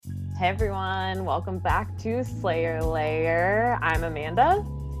Hey everyone, welcome back to Slayer Layer. I'm Amanda.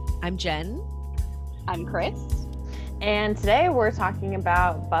 I'm Jen. I'm Chris. And today we're talking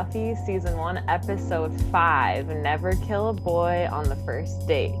about Buffy Season 1, Episode 5, Never Kill a Boy on the First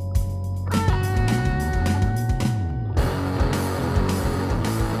Date.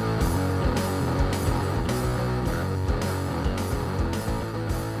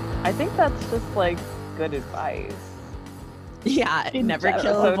 I think that's just like good advice. Yeah, never that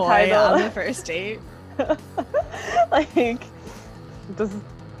kill a episode boy title. on the first date. Like,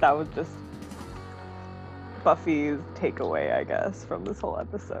 that was just Buffy's takeaway, I guess, from this whole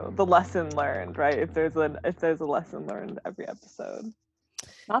episode. The lesson learned, right? If there's a lesson learned every episode.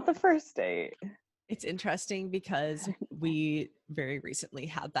 Not the first date. It's interesting because we very recently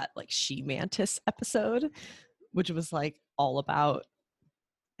had that like She-Mantis episode, which was like all about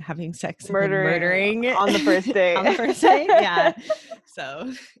having sex and then murdering on the first date. On the first date, yeah.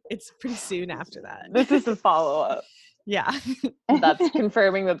 So it's pretty soon after that. This is a follow-up. Yeah. That's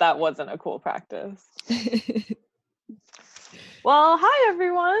confirming that wasn't a cool practice. Well, hi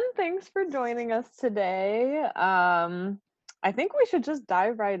everyone. Thanks for joining us today. I think we should just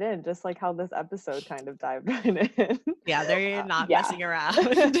dive right in, just like how this episode kind of dived right in. Yeah, they're not messing around.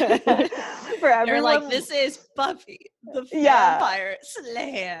 For everyone, they're like, this is Buffy, the vampire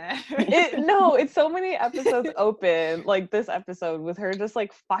slayer. It's so many episodes open, like this episode, with her just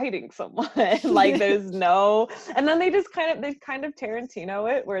like fighting someone. Like there's no, and then they kind of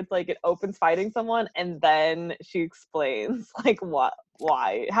Tarantino it, where it's like it opens fighting someone, and then she explains like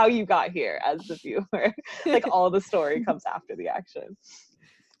why, how you got here as the viewer. Like all the story comes after the action.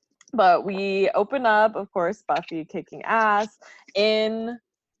 But we open up, of course, Buffy kicking ass in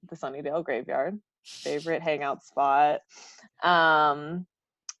the Sunnydale graveyard, favorite hangout spot.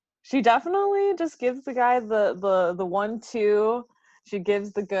 She definitely just gives the guy the 1-2. She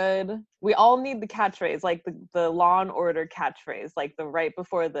gives the good. We all need the catchphrase, like the Law and Order catchphrase, like the right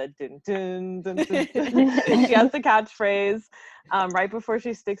before the dun dun dun dun. Dun. She has the catchphrase right before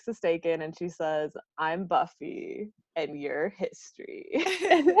she sticks the stake in, and she says, "I'm Buffy, and you're history."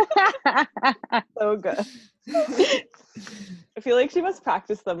 So good. I feel like she must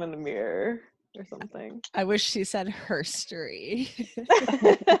practice them in the mirror or something. I wish she said herstory.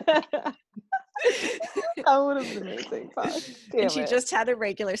 That would have been amazing. And she just had a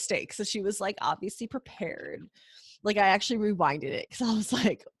regular steak, so she was like obviously prepared. Like I actually rewinded it because I was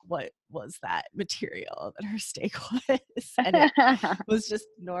like, what was that material that her steak was? And it was just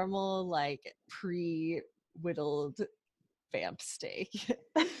normal, like pre-whittled vamp steak.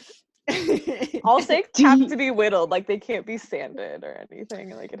 All steaks have to be whittled, like they can't be sanded or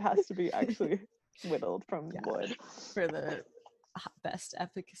anything. Like it has to be actually whittled from wood for the best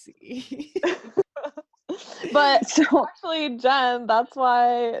efficacy. But so actually, Jen, that's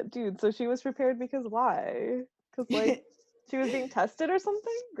why, dude. So she was prepared because why? Because like she was being tested or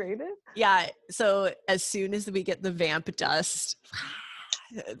something, graded. Yeah. So as soon as we get the vamp dust,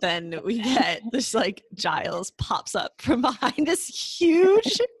 then we get this like Giles pops up from behind this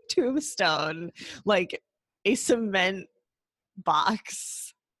huge tombstone, like a cement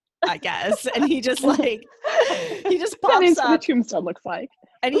box, I guess, and he just pops up. What the tombstone looks like.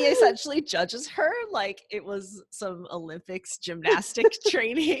 And he essentially judges her like it was some Olympics gymnastic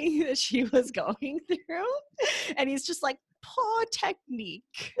training that she was going through. And he's just like, poor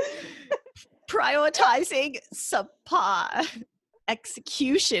technique. Prioritizing subpar.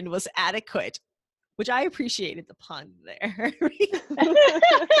 Execution was adequate. Which I appreciated the pun there.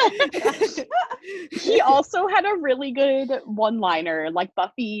 He also had a really good one-liner. Like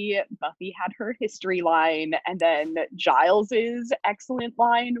Buffy had her history line, and then Giles's excellent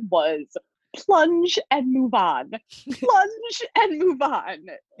line was plunge and move on. Plunge and move on.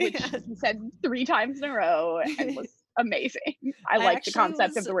 Which he said 3 times in a row and was amazing. I like the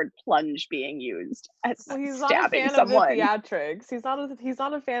concept of the word plunge being used as he's stabbing not a fan someone. Of the theatrics. He's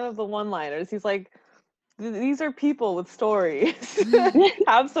not a fan of the one-liners. He's like, these are people with stories.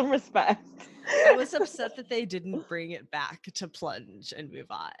 Have some respect. I was upset that they didn't bring it back to plunge and move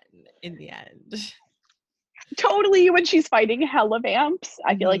on in the end. Totally, when she's fighting hella vamps,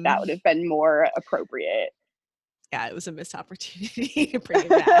 I feel like that would have been more appropriate. Yeah, it was a missed opportunity to bring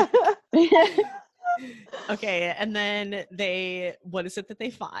it back. Okay, and then what is it that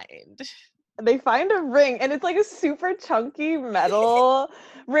they find? They find a ring, and it's like a super chunky metal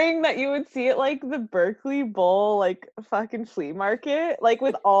ring that you would see at like the Berkeley Bowl, like fucking flea market, like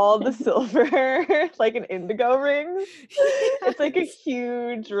with all the silver, like an indigo ring. It's like a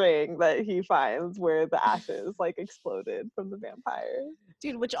huge ring that he finds where the ashes like exploded from the vampire.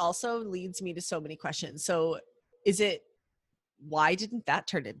 Dude, which also leads me to so many questions. So is it why didn't that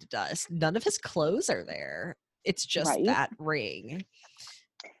turn into dust? None of his clothes are there. It's just Right. that ring.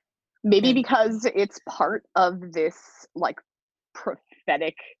 Maybe And- because it's part of this like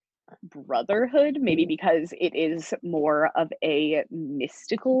prophetic brotherhood, maybe because it is more of a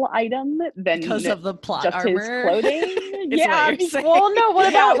mystical item than because of the plot just his armor. clothing. is Yeah, what you're saying. Well, no,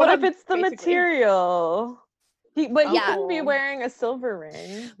 what Yeah, about what if I'm it's the basically- material? But he Yeah. couldn't be Oh. wearing a silver ring,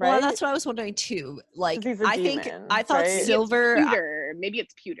 right? Well, that's what I was wondering too. Like, he's a I think demon, I thought right? Maybe silver. it's pewter. Maybe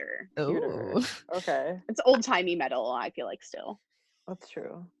it's pewter. Pewter. Oh, Okay, It's old timey metal. I feel like still. that's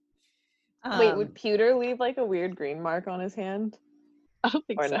true. Wait, would um, pewter leave like a weird green mark on his hand? I don't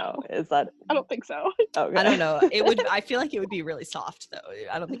think Or so. no? Is that I don't think so. okay? I don't know. It would. I feel like it would be really soft though.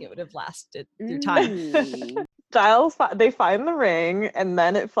 I don't think it would have lasted through time. Mm. Giles, they find the ring, and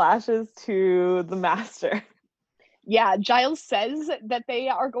then it flashes to the master. Yeah, Giles says that they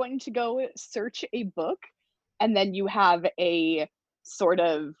are going to go search a book, and then you have a sort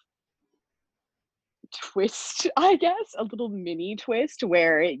of twist, I guess, a little mini twist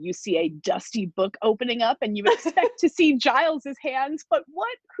where you see a dusty book opening up and you expect to see Giles's hands, but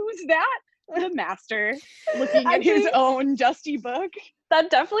what? Who's that? The master looking at his Actually- own dusty book. That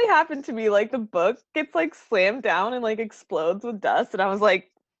definitely happened to me. Like the book gets like slammed down and like explodes with dust, and I was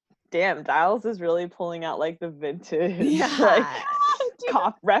like, "Damn, Giles is really pulling out like the vintage like Yeah,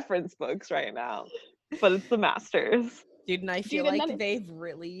 cop reference books right now." But it's the masters. dude, and I feel Dude, and like then they've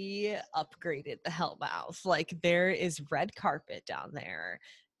really upgraded the Hellmouth. Like, there is red carpet down there,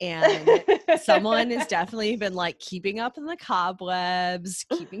 and someone has definitely been like keeping up in the cobwebs,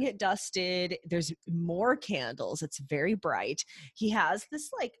 keeping it dusted. There's more candles. It's very bright. He has this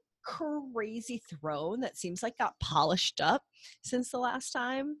like crazy throne that seems like got polished up since the last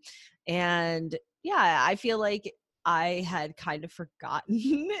time. And yeah, I feel like I had kind of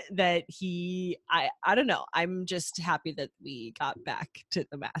forgotten that I don't know. I'm just happy that we got back to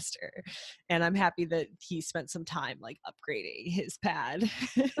the master, and I'm happy that he spent some time like upgrading his pad.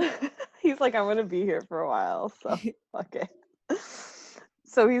 He's like, I'm gonna be here for a while, so okay.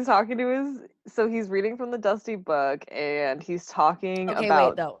 So he's talking to he's reading from the dusty book, and he's talking Okay,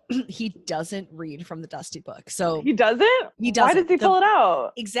 about wait though. He doesn't read from the dusty book. So he doesn't? He Why doesn't. does he The- pull it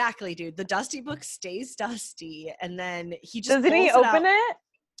out? exactly, dude. The dusty book stays dusty, and then he just Doesn't he pulls it open out. it?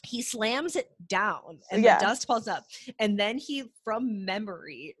 He slams it down, and Yeah. the dust falls up, and then he, from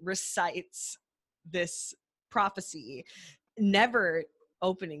memory, recites this prophecy, never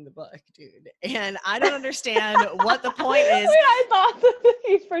opening the book, dude. And I don't understand what the point is. Wait, I thought that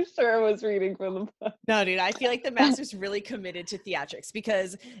he for sure was reading from the book. No, dude, I feel like the master's really committed to theatrics,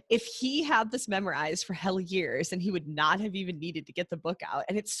 because if he had this memorized for hell years, then he would not have even needed to get the book out.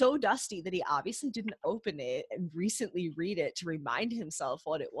 And it's so dusty that he obviously didn't open it and recently read it to remind himself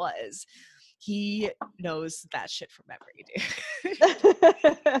what it was. He knows that shit from memory,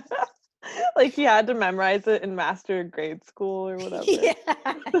 dude. Like he had to memorize it in master grade school or whatever. Yeah,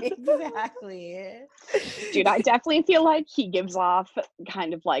 exactly. Dude, I definitely feel like he gives off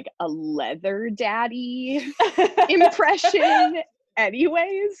kind of like a leather daddy impression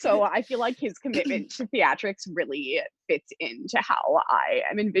anyways. So I feel like his commitment to theatrics really fits into how I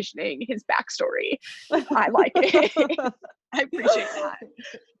am envisioning his backstory. I like it. I appreciate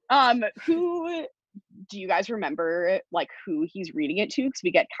that. Who do you guys remember like who he's reading it to? Because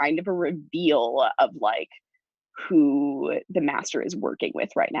we get kind of a reveal of like who the master is working with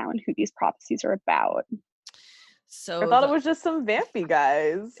right now and who these prophecies are about. So I thought it the- was just some vampy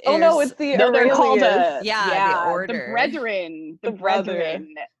guys. Oh no, There's- it's the No, they're called Aurelius. the order. the brethren, the The brother.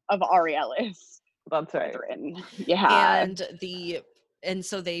 brethren of Aurelis. That's right. Brethren. Yeah. And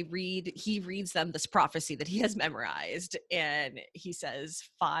so he reads them this prophecy that he has memorized, and he says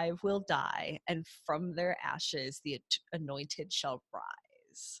 5 will die, and from their ashes the anointed shall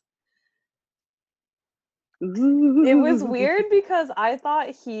rise. It was weird because I thought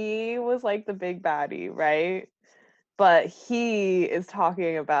he was like the big baddie, right? But he is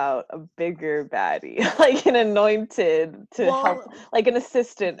talking about a bigger baddie, like an anointed to help, Well, like an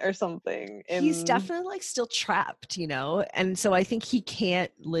assistant or something. he's in- definitely like still trapped, you know? And so I think he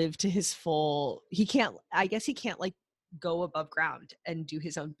can't live to his full, I guess he can't like go above ground and do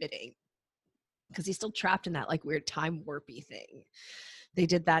his own bidding, because he's still trapped in that like weird time warpy thing. They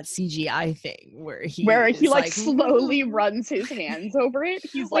did that CGI thing where he is like slowly runs his hands over it.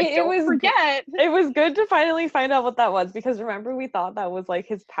 He's like, Wait, it don't was forget. It was good to finally find out what that was, because remember we thought that was like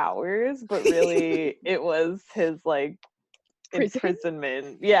his powers, but really it was his like Prison?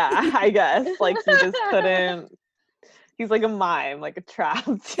 imprisonment. Yeah, I guess. Like he just couldn't. He's like a mime, like a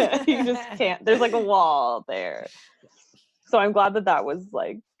trapped. He just can't. There's like a wall there. So I'm glad that was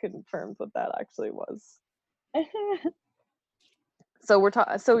like confirmed what that actually was.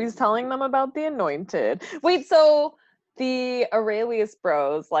 So he's telling them about the Anointed. Wait, so the Aurelius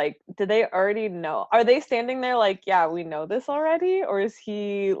Bros, like, did they already know? Are they standing there like, yeah, we know this already, or is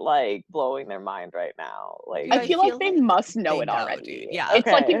he like blowing their mind right now? Like, Dude, I feel like they must know they it know, already. dude. Yeah.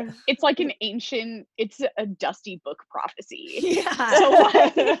 okay. It's like an ancient, it's a dusty book prophecy. Yeah. So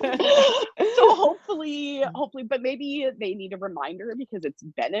like, so hopefully, but maybe they need a reminder because it's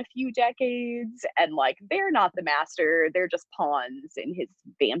been a few decades and like they're not the master, they're just pawns in his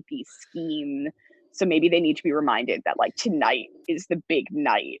vampy scheme. So maybe they need to be reminded that like tonight is the big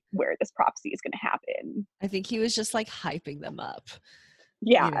night where this prophecy is going to happen. I think he was just like hyping them up.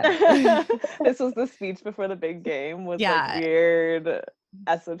 Yeah. You know? This was the speech before the big game with Yeah. like weird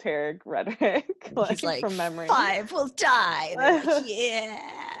esoteric rhetoric, He's like, from memory. 5 will die. They're like,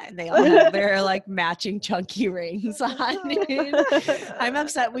 yeah. And they all have their like matching chunky rings on. Dude. I'm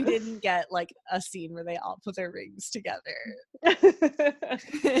upset we didn't get like a scene where they all put their rings together.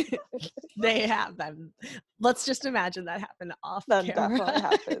 They have them. Let's just imagine that happened off That camera. definitely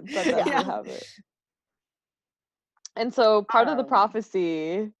happens. That definitely Yeah. happens. And so part of the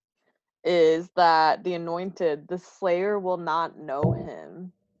prophecy is that the Anointed, the Slayer, will not know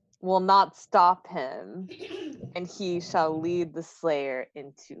him, will not stop him, and he shall lead the Slayer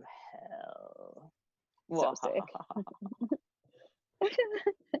into hell. So sick.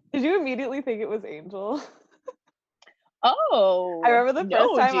 Did you immediately think it was Angel? Oh, I remember the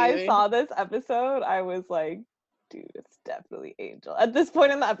first time I dude. saw this episode, I was like, dude, it's definitely Angel. At this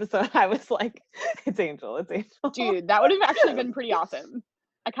point in the episode, I was like, it's Angel, it's Angel. Dude, that would have actually been pretty awesome.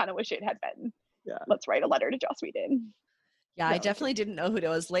 I kind of wish it had been. Yeah. Let's write a letter to Joss Whedon. Yeah, No, I definitely didn't know who it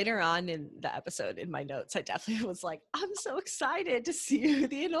was. Later on in the episode, in my notes, I definitely was like, I'm so excited to see who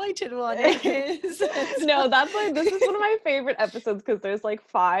the Anointed One is. No, that's like, this is one of my favorite episodes because there's like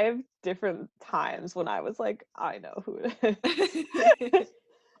 5 different times when I was like, I know who it is.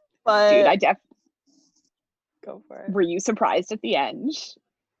 But Dude, go for it. were you surprised at the end?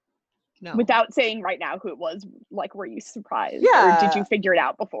 No. Without saying right now who it was, like, were you surprised? Yeah. Or did you figure it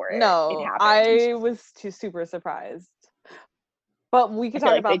out before it No, happened? I was too super surprised. But we can I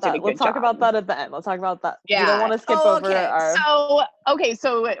feel talk like they about did a that. Let's good talk about job. that at the end. Let's talk about that. We Yeah. don't want to skip Oh, over okay. our.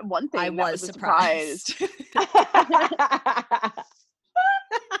 So one thing I that was a surprise.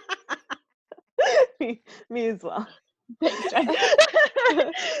 me as well. Thanks, Jen.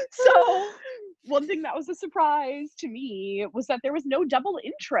 So one thing that was a surprise to me was that there was no double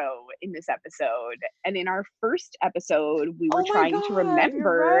intro in this episode. And in our first episode, we were Oh my trying God, to you're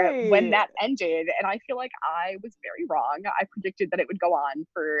remember when right. that ended. And I feel like I was very wrong. I predicted that it would go on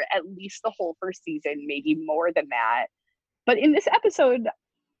for at least the whole first season, maybe more than that. But in this episode,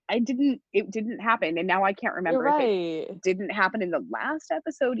 it didn't happen. And now I can't remember You're if right. it didn't happen in the last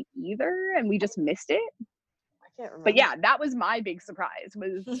episode either. And we just missed it. I can't remember. But yeah, that was my big surprise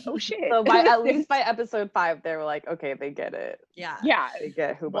was, oh shit. So at least by episode 5, they were like, okay, they get it. Yeah. Yeah. They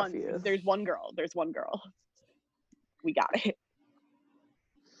get who Buffy is. There's one girl. We got it.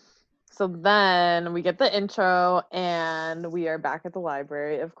 So then we get the intro and we are back at the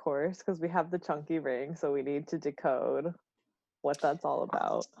library, of course, because we have the chunky ring. So we need to decode what that's all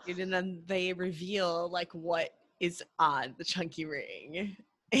about. And then they reveal like what is on the chunky ring.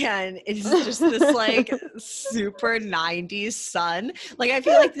 And it's just this like super 90s sun. Like I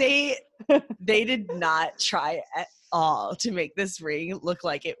feel like they did not try at all to make this ring look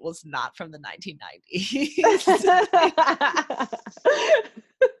like it was not from the 1990s.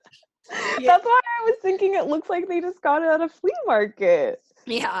 That's why I was thinking it looks like they just got it at a flea market.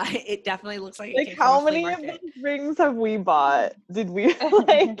 Yeah, it definitely looks like Like how many of those rings have we bought? Did we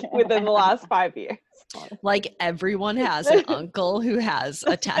like within the last 5 years? Like everyone has an uncle who has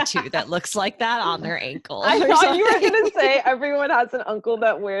a tattoo that looks like that on their ankle. I thought you were gonna say everyone has an uncle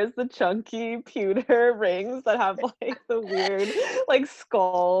that wears the chunky pewter rings that have like the weird like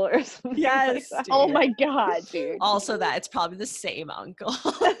skull or something. Yes. Like Oh my God, dude. Also that it's probably the same uncle.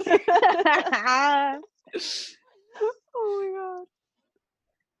 Oh my God.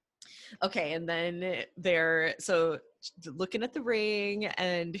 Okay, and then they're so looking at the ring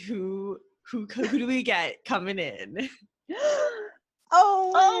and who do we get coming in?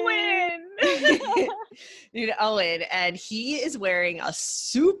 Owen! Dude, Owen, and he is wearing a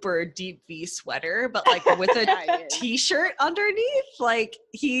super deep V sweater, but like with a t-shirt underneath. Like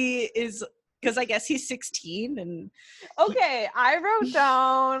he is, because I guess he's 16 and Okay, I wrote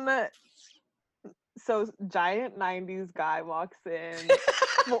down so giant 90s guy walks in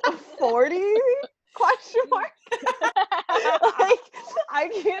 40 question mark. Like I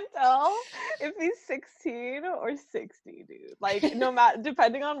can't tell if he's 16 or 60, dude. Like no matter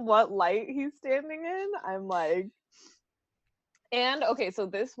depending on what light he's standing in, I'm like And okay, so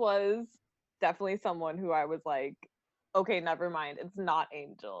this was definitely someone who I was like, okay, never mind. It's not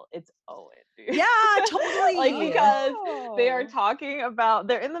Angel. It's Owen, dude. Yeah, Like, totally. because they are Oh. talking about,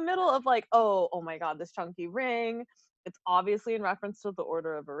 they're in the middle of like, oh my God, this chunky ring. It's obviously in reference to the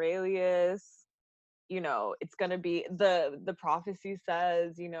Order of Aurelius. You know, it's gonna be the prophecy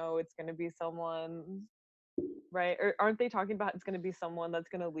says, you know, it's gonna be someone, right? Or aren't they talking about it's gonna be someone that's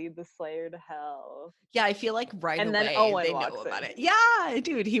gonna lead the Slayer to hell? Yeah, I feel like right And then away Owen they know walks about in. it. Yeah,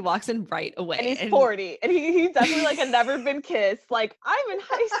 dude, he walks in right And away. he's 40, and he's definitely like a never been kissed. Like, I'm in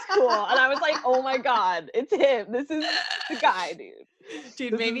high school, and I was like, oh my God, it's him. This is the guy, dude.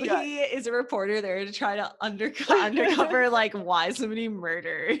 Dude, This is maybe the guy. he is a reporter there to try to undercover like why so many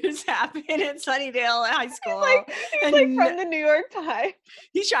murders happen in Sunnydale High School. He's like And from the New York Times.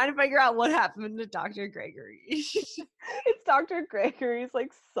 he's trying to figure out what happened to Dr. Gregory. It's Dr. Gregory's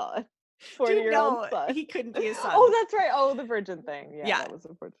like son, Dude, 40-year-old no, son. he couldn't be his son. Oh, that's right. Oh, the virgin thing. Yeah, Yeah. that was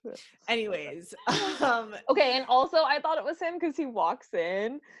unfortunate. Anyways, Okay, and also I thought it was him because he walks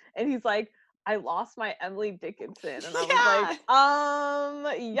in and he's like, I lost my Emily Dickinson. And I was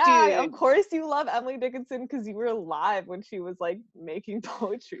like, yeah, of Dude. course you love Emily Dickinson because you were alive when she was like making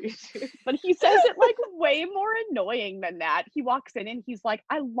poetry. But he says it like way more annoying than that. He walks in and he's like,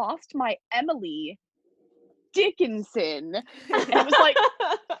 I lost my Emily Dickinson. And it was like,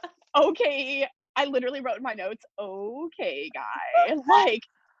 okay, I literally wrote in my notes, okay, guy. Like,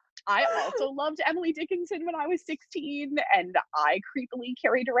 I also loved Emily Dickinson when I was 16, and I creepily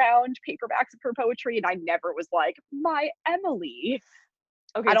carried around paperbacks of her poetry, and I never was like, my Emily.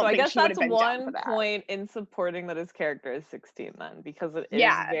 Okay, I don't so I think guess she would that's have been down for one that. point in supporting that his character is 16 then, because it is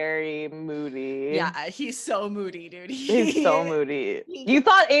Yeah. very moody. yeah, he's so moody, dude. He's so moody. he You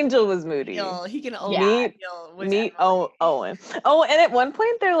thought Angel was moody. He can only Yeah. feel with Meet Emily. Owen. Oh, and at one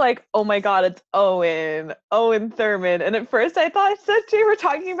point they're like, oh my God, it's Owen Thurman. And at first I thought that they were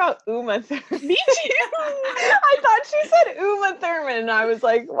talking about Uma Thurman. Me too. I thought she said Uma Thurman, and I was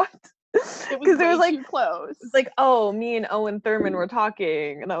like, what? It was there way was like, too close. it's like, oh, me and Owen Thurman were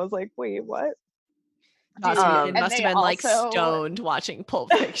talking, and I was like, wait, what? Dude, and must they have been like also- stoned watching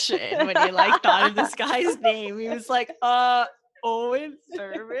Pulp Fiction when he like thought of this guy's name. He was like, Owen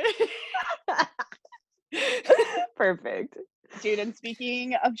Thurman. Perfect. Dude, and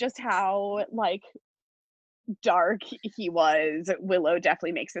speaking of just how like dark he was, Willow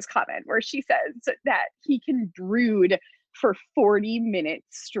definitely makes this comment where she says that he can brood for 40 minutes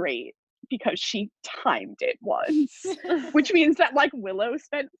straight because she timed it once, which means that like Willow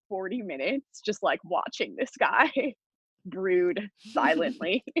spent 40 minutes just like watching this guy brood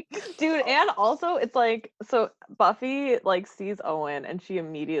silently. Dude, and also it's like, so Buffy like sees Owen and she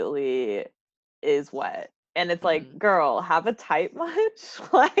immediately is wet. And it's like, girl, have a type much?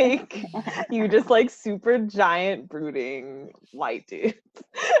 Like, you just like super giant brooding white dudes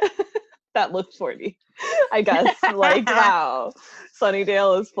that look 40. I guess. Like, wow.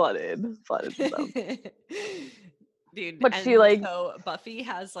 Sunnydale is flooded with them. Dude, But and she, like- so Buffy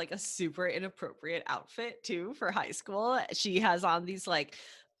has like a super inappropriate outfit too for high school. She has on these like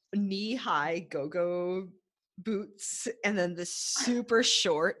knee-high go-go boots and then this super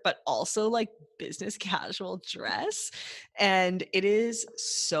short but also like business casual dress, and it is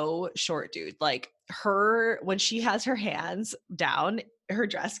so short, dude. Like her, when she has her hands down, her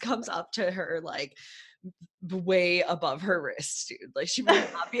dress comes up to her like way above her wrist, dude. Like she would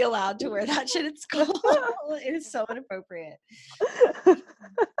not be allowed to wear that shit at school. It is so inappropriate.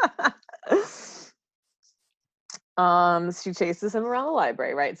 She chases him around the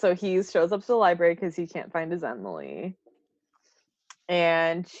library, right? So he shows up to the library because he can't find his Emily.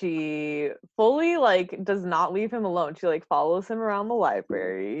 And she fully like does not leave him alone. She like follows him around the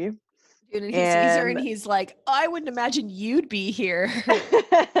library. Dude, and he sees her and he's like, I wouldn't imagine you'd be here.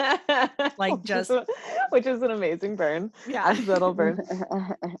 Like just which is an amazing burn. yeah. Accidental burn.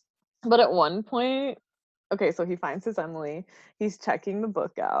 But at one point, okay, so he finds his Emily. He's checking the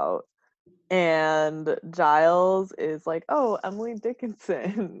book out. And Giles is like, oh, Emily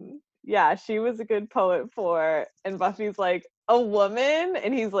Dickinson. Yeah, she was a good poet for. And Buffy's like, a woman?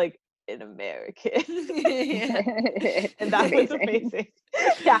 And he's like, an American. Yeah. And that was amazing.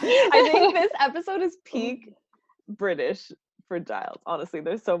 Yeah, I think this episode is peak British for Giles. Honestly,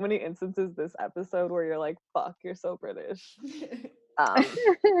 there's so many instances this episode where you're like, fuck, you're so British.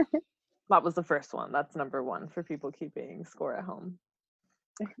 That was the first one. That's number one for people keeping score at home.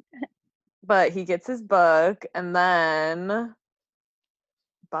 But he gets his book, and then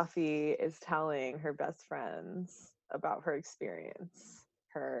Buffy is telling her best friends about her experience.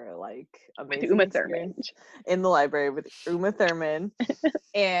 her like With amazing Uma Thurman. experience in the library with Uma Thurman.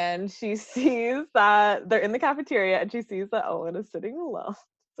 And she sees that they're in the cafeteria and she sees that Owen is sitting alone.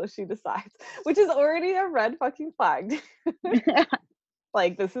 So she decides, which is already a red fucking flag.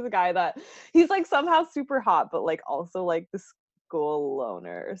 Like, this is a guy that he's like somehow super hot, but like also like the school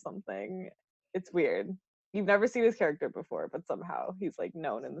loner or something. It's weird. You've never seen his character before, but somehow he's like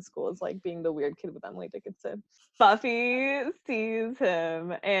known in the school as like being the weird kid with Emily Dickinson. Buffy sees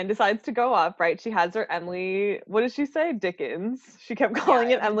him and decides to go up, right? She has her Emily, what did she say? Dickens. She kept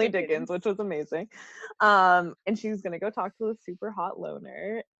calling it Emily Dickens, which was amazing. And she's gonna go talk to the super hot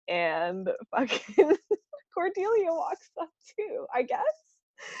loner, and fucking Cordelia walks up too, I guess.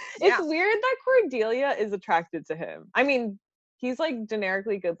 Yeah. It's weird that Cordelia is attracted to him. I mean, he's like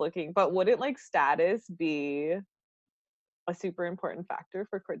generically good looking, but wouldn't like status be a super important factor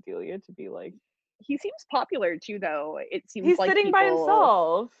for Cordelia to be like, He seems popular too, though. It seems he's like sitting by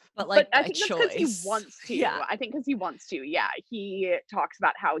himself. But like but I by think that's because he choice. wants to. Yeah. I think because he wants to. Yeah, he talks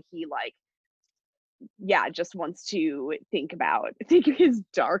about how he like, yeah, just wants to think his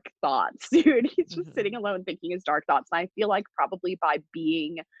dark thoughts, dude. He's just sitting alone thinking his dark thoughts. And I feel like probably by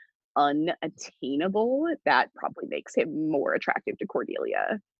being unattainable, that probably makes him more attractive to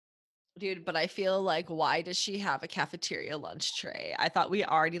Cordelia. Dude, but I feel like, why does she have a cafeteria lunch tray? I thought we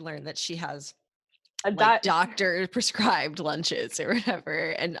already learned that she has like doctor prescribed lunches or whatever,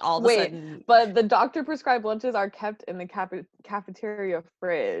 and all of a sudden, but the doctor prescribed lunches are kept in the cafeteria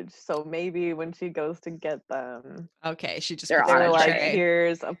fridge, so maybe when she goes to get them, okay, she just they're puts on it a on like, tray.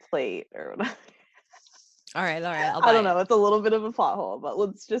 here's a plate or whatever. All right, I'll I don't know, it's a little bit of a plot hole, but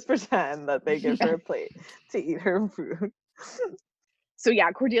let's just pretend that they give her a plate to eat her food. So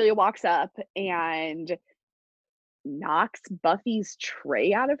yeah, Cordelia walks up and knocks Buffy's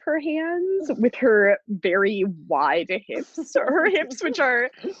tray out of her hands with her very wide hips. Her hips, which are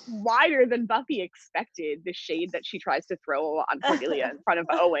wider than Buffy expected, the shade that she tries to throw on Cordelia in front of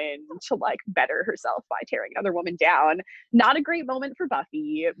Owen to like better herself by tearing another woman down. Not a great moment for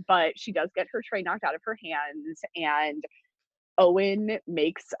Buffy, but she does get her tray knocked out of her hands, and Owen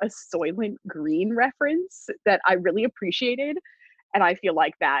makes a Soylent Green reference that I really appreciated. And I feel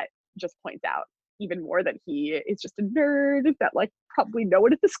like that just points out even more that he is just a nerd that like probably no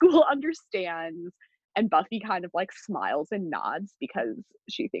one at the school understands. And Buffy kind of like smiles and nods because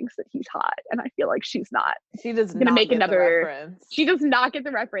she thinks that he's hot. And I feel like she's not. She does gonna not make get another the reference. She does not get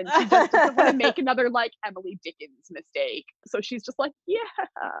the reference. She just doesn't want to make another like Emily Dickens mistake. So she's just like, yeah,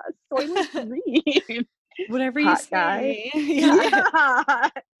 Soylent Green. whatever you Hot say. guy. Yeah.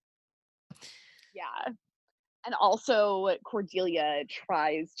 Yeah. And also Cordelia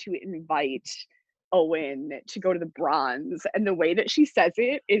tries to invite Owen to go to the Bronze, and the way that she says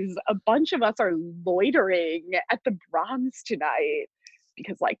it is, a bunch of us are loitering at the Bronze tonight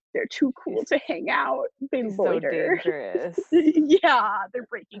because like they're too cool to hang out. They loiter. So dangerous. Yeah, they're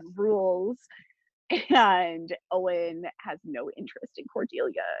breaking rules. And Owen has no interest in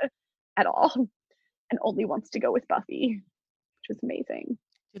Cordelia at all and only wants to go with Buffy, which is amazing.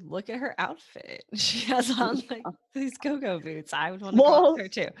 Dude, look at her outfit. She has on like these go-go boots. I would want to go with her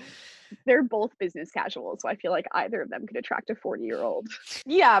too. They're both business casual, so I feel like either of them could attract a 40-year-old.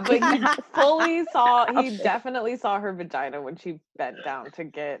 Yeah, but he definitely saw her vagina when she bent down to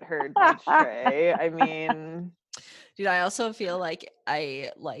get her lunch tray. I mean, dude, I also feel like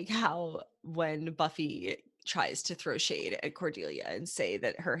I like how when Buffy tries to throw shade at Cordelia and say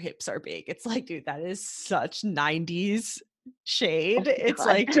that her hips are big, it's like, dude, that is such 90s shade. It's God,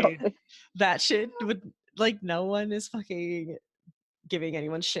 like, dude, that shit would like, no one is fucking giving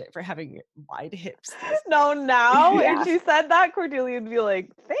anyone shit for having wide hips. No, now if she said that, Cordelia would be like,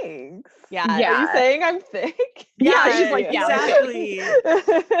 thanks. Yeah. Are you saying I'm thick? Yeah, she's like, yeah,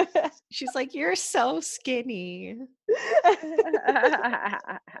 exactly. She's like, you're so skinny.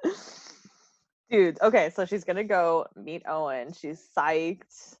 Dude, okay, so she's gonna go meet Owen. She's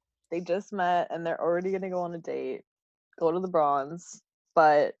psyched. They just met and they're already gonna go on a date, go to the Bronze.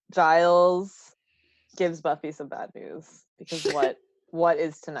 But Giles gives Buffy some bad news because what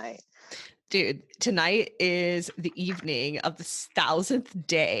is tonight? Dude, tonight is the evening of the 1000th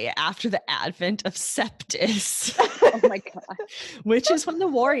day after the advent of Septus. Oh my God. Which is when the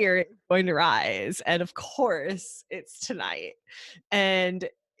warrior is going to rise. And of course, it's tonight. And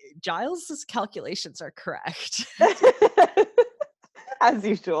Giles's calculations are correct. As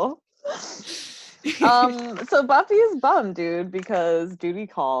usual. So Buffy is bummed, dude, because duty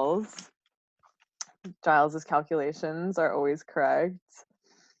calls. Giles's calculations are always correct.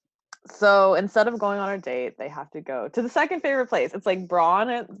 So instead of going on a date, they have to go to the second favorite place. It's like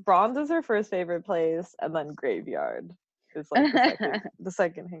Bronze is her first favorite place, and then Graveyard. is like the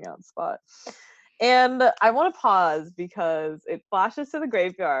second hangout spot. And I want to pause because it flashes to the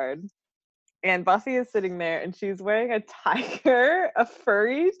graveyard, and Buffy is sitting there, and she's wearing a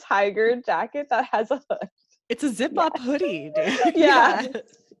furry tiger jacket that has a hood. It's a zip-up hoodie, dude. Yeah.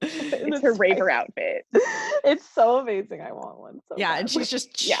 It's her raver outfit. It's so amazing. I want one. So Yeah, and badly. she's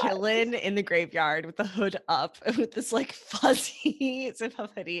just chilling in the graveyard with the hood up with this like fuzzy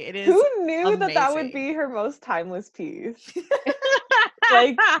zip-up hoodie. It is Who knew that would amazing. be her most timeless piece?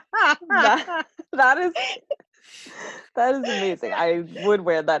 Like that is amazing. I would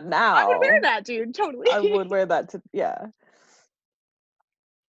wear that now. I would wear that, dude. Totally. I would wear that to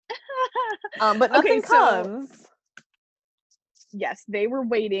but nothing comes. Yes, they were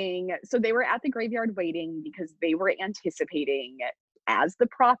waiting. So they were at the graveyard waiting because they were anticipating, as the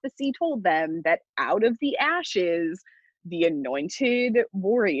prophecy told them, that out of the ashes, the anointed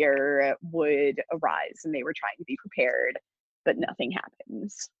warrior would arise, and they were trying to be prepared, but nothing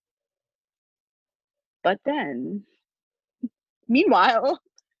happens. But then, meanwhile,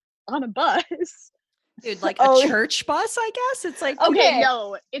 on a bus. Dude, like a church bus, I guess? It's like Okay,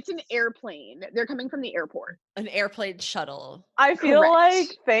 no, it's an airplane. They're coming from the airport. An airplane shuttle. I feel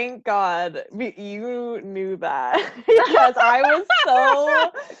like, thank God you knew that, because I was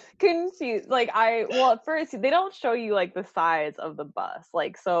so confused. Like at first they don't show you like the size of the bus.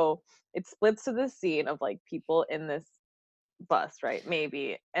 Like, so it splits to the scene of like people in this bus, right?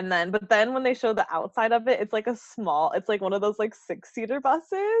 Maybe. But then when they show the outside of it, it's like it's like one of those like 6-seater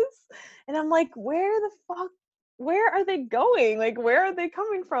buses. And I'm like, where are they going? Like, where are they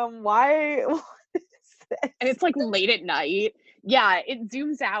coming from? Why? What is this? And it's like late at night. Yeah, it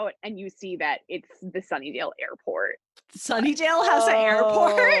zooms out and you see that it's the Sunnydale airport. Sunnydale has an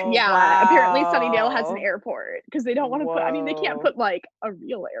airport? Yeah, wow. Apparently Sunnydale has an airport because they don't want to they can't put like a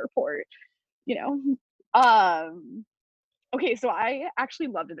real airport, you know? Okay, so I actually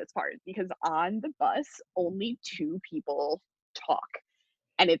loved this part because on the bus, only 2 people talk.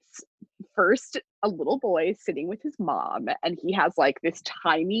 And it's first a little boy sitting with his mom, and he has like this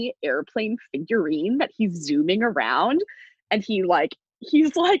tiny airplane figurine that he's zooming around. And he's like,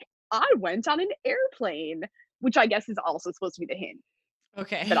 I went on an airplane, which I guess is also supposed to be the hint.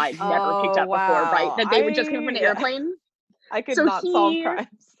 Okay. That I never picked up before, right? That they would just come from an airplane. I could not solve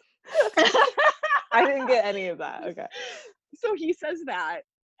crimes. I didn't get any of that. Okay. So he says that,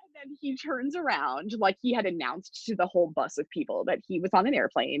 and then he turns around, like he had announced to the whole bus of people that he was on an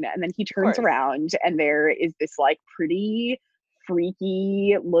airplane, and then he turns around, and there is this like pretty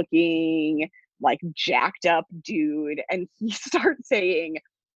freaky looking, like jacked up dude, and he starts saying,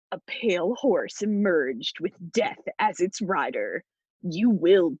 "A pale horse emerged with death as its rider. You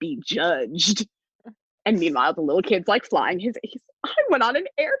will be judged." And meanwhile, the little kid's like flying I went on an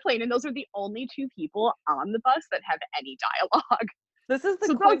airplane, and those are the only 2 people on the bus that have any dialogue. This is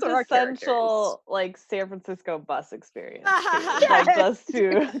the quintessential like San Francisco bus experience. Yes. Like, just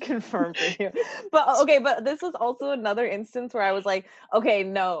to confirm for you. But this was also another instance where I was like, okay,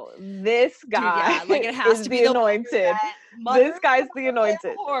 no, this guy like it has is to the be anointed. This guy's the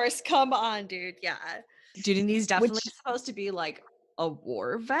anointed. Horse, come on, dude. Yeah. Dude, and he's definitely supposed to be like a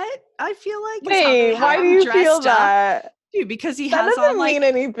war vet, I feel like. Wait, why do you feel that? Dude, because he that has doesn't on like mean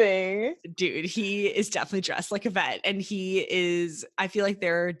anything. Dude, he is definitely dressed like a vet, and I feel like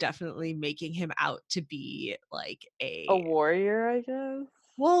they're definitely making him out to be like a warrior, I guess.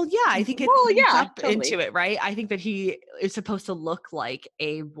 Well, yeah, I think it's up into it, right? I think that he is supposed to look like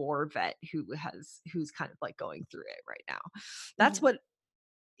a war vet who's kind of like going through it right now. That's what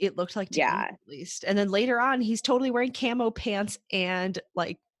it looked like to me, at least. And then later on, he's totally wearing camo pants and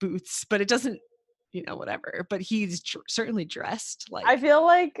like boots, but it doesn't, whatever. But he's certainly dressed like I feel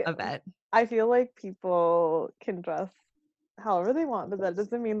like a vet. I feel like people can dress however they want, but that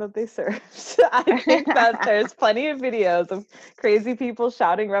doesn't mean that they serve. I think that there's plenty of videos of crazy people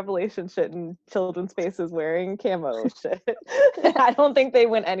shouting Revelation shit in children's faces wearing camo shit. I don't think they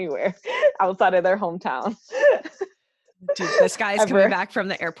went anywhere outside of their hometown. Dude, this guy's coming back from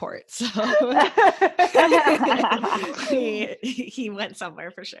the airport, so he went somewhere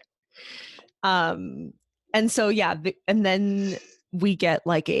for sure. And so and then we get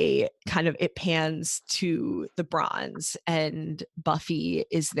like a kind of, it pans to the bronze, and Buffy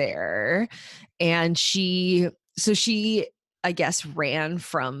is there, and she I guess ran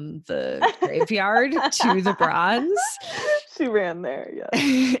from the graveyard to the bronze. She ran there,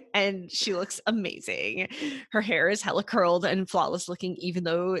 yeah. And she looks amazing. Her hair is hella curled and flawless looking, even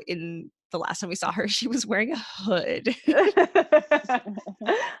though in the last time we saw her, she was wearing a hood.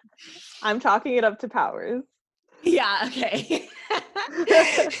 I'm chalking it up to powers. Yeah, okay.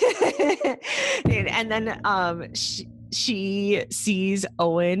 And then she sees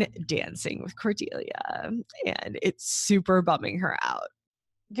Owen dancing with Cordelia, and it's super bumming her out.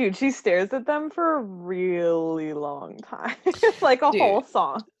 Dude, she stares at them for a really long time. Like a Dude. whole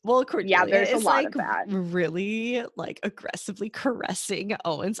song. Well, Cordelia Yeah, there's a is lot like of that. really like aggressively caressing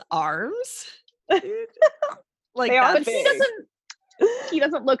Owen's arms. Dude. Like They are But that's he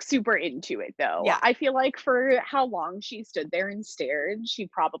doesn't look super into it though. Yeah. I feel like for how long she stood there and stared, she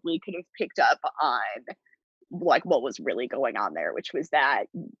probably could have picked up on like what was really going on there, which was that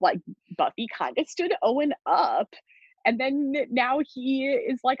like Buffy kind of stood Owen up. And then now he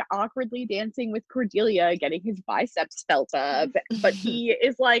is like awkwardly dancing with Cordelia, getting his biceps felt up. But he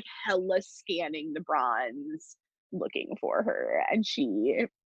is like hella scanning the bronze, looking for her. And she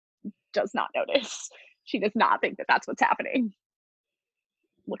does not notice. She does not think that that's what's happening.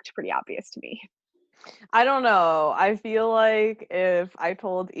 Looked pretty obvious to me. I don't know. I feel like if I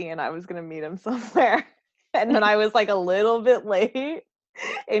told Ian I was gonna meet him somewhere and then I was like a little bit late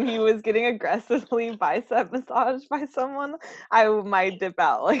and he was getting aggressively bicep massaged by someone, I might dip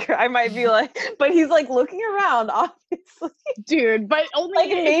out. Like I might be like, but he's like looking around, obviously. Dude, but only Like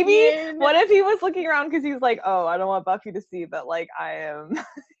if maybe Ian- what if he was looking around because he's like, oh, I don't want Buffy to see that like I am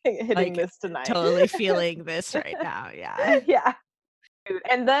hitting Like, this tonight. totally feeling this right now. Yeah. Yeah. Dude.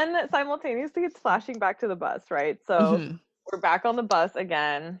 And then simultaneously it's flashing back to the bus, right? So Mhm. we're back on the bus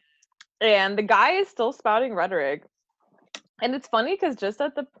again. And the guy is still spouting rhetoric. And it's funny because just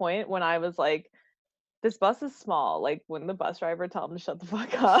at the point when I was like, this bus is small, like when the bus driver told him to shut the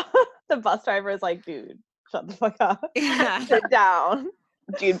fuck up, the bus driver is like, dude, shut the fuck up. Yeah. Sit down.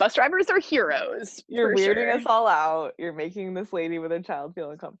 Dude, bus drivers are heroes. You're for weirding sure. us all out. You're making this lady with a child feel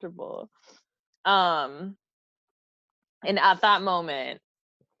uncomfortable. And at that moment,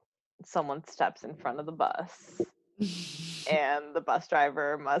 someone steps in front of the bus. And the bus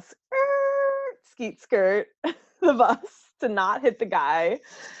driver must skeet skirt the bus to not hit the guy,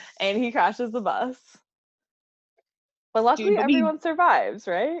 and he crashes the bus. But luckily, Dude, but everyone survives,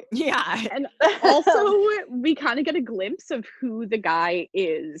 right? Yeah. And also, we kind of get a glimpse of who the guy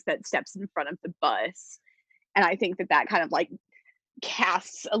is that steps in front of the bus. And I think that that kind of like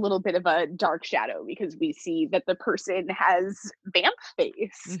casts a little bit of a dark shadow because we see that the person has vamp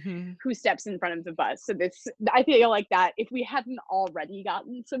face Mhm. who steps in front of the bus. So this, I feel like that if we hadn't already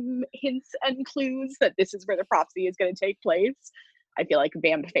gotten some hints and clues that this is where the prophecy is going to take place, I feel like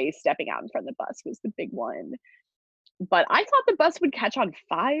vamp face stepping out in front of the bus was the big one. But I thought the bus would catch on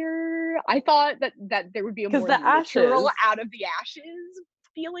fire. I thought that there would be a 'Cause more the literal ashes. out of the ashes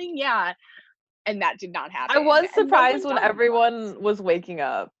feeling. Yeah. And that did not happen. I was And no surprised one when died. everyone was waking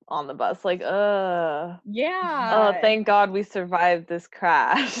up on the bus, like, Yeah. oh, thank God we survived this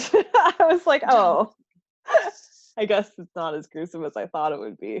crash. I was like, oh, I guess it's not as gruesome as I thought it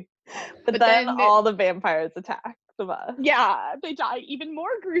would be. But then all the vampires attack the bus. Yeah, they die even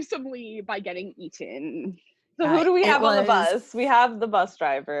more gruesomely by getting eaten. So who do we It have on the was- bus? We have the bus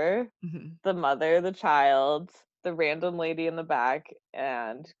driver, Mhm. the mother, the child, the random lady in the back,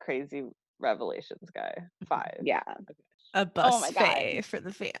 and crazy Revelations guy. 5. Yeah. A bus my God. fae for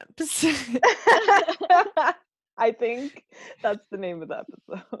the vamps. I think that's the name of the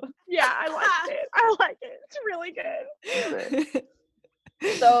episode. Yeah, I liked it. I like it. It's really good.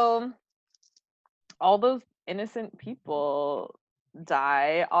 So all those innocent people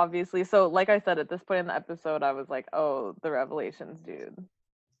die, obviously. So like I said, at this point in the episode, I was like, oh, the Revelations dude.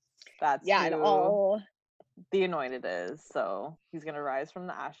 That's Yeah, and who all the Anointed is. So he's gonna rise from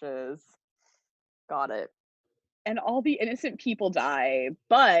the ashes. Got it. the innocent people die,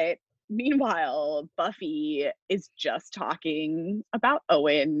 but meanwhile, Buffy is just talking about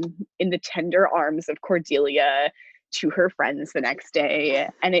Owen in the tender arms of Cordelia to her friends the next day,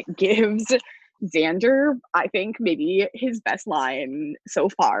 and it gives Xander, I think, maybe his best line so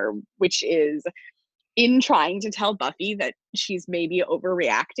far, which is in trying to tell Buffy that she's maybe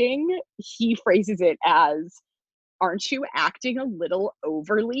overreacting, he phrases it as, aren't you acting a little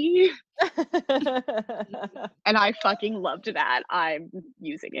overly? And I fucking loved that. I'm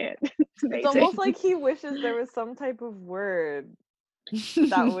using it. It's amazing. It's almost like he wishes there was some type of word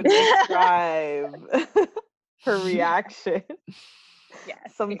that would describe her reaction.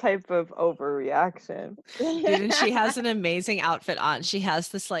 Yes. Some type of overreaction. Dude, and she has an amazing outfit on. She has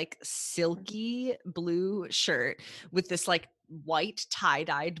this like silky blue shirt with this like white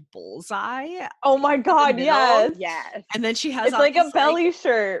tie-dyed bullseye. Oh my God, middle. yes. Yes. And then she has It's on like a this, belly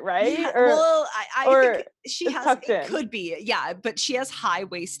shirt, right? Yeah, Or, well, I or think she It's has, tucked it in. could be, yeah, but she has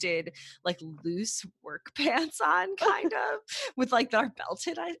high-waisted, like loose work pants on, kind of, with like they're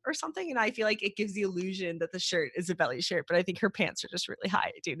belted or something. And I feel like it gives the illusion that the shirt is a belly shirt, but I think her pants are just really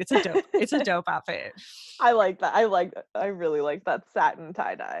high, dude. It's a dope outfit. I like that. I really like that satin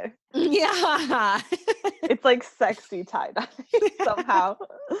tie-dye. Yeah. It's like sexy tie-dye somehow.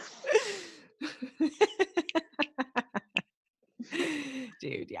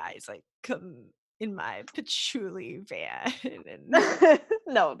 Dude, yeah, he's like, come in my patchouli van. And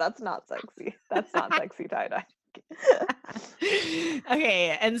No, that's not sexy. That's not sexy tie-dye.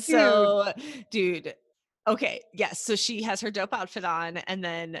 okay, and so dude, okay, yes, so she has her dope outfit on, and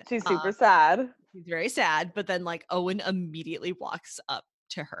then She's super sad. she's very sad, but then like Owen immediately walks up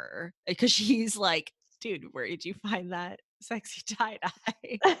to her because she's like, dude, where did you find that sexy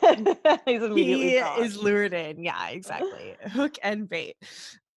tie-dye? He's immediately He gone. is lured in. Yeah, exactly. Hook and bait.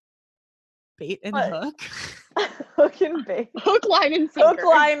 Bait and But- hook. Hook and bait. Hook, line, and sinker. Hook,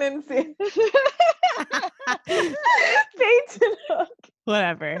 line, and sinker. Bait and hook.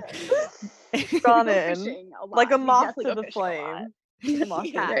 Whatever. Gone Go in. fishing a lot. Like a We moth definitely to go the fishing a lot. flame. Moth to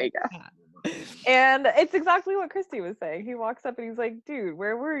the Yeah. There you go. Yeah. And it's exactly what Christy was saying. He walks up and he's like, dude,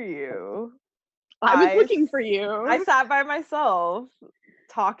 where were you? I was I looking for you. I sat by myself,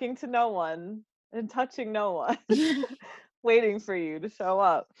 talking to no one and touching no one, waiting for you to show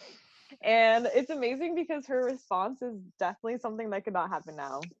up. And it's amazing because her response is definitely something that could not happen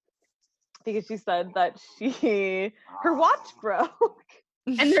now. Because she said that her watch broke.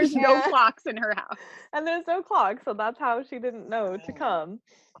 And there's no Yeah. clocks in her house. And there's no clock, so that's how she didn't know to come.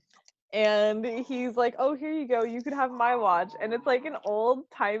 And he's like, oh, here you go, you could have my watch. And it's like an old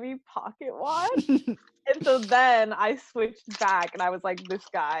timey pocket watch. And so then I switched back and I was like, this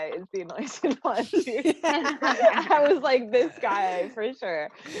guy is the anointed one, dude. I was like, this guy for sure.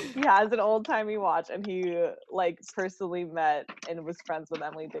 He has an old timey watch and he like personally met and was friends with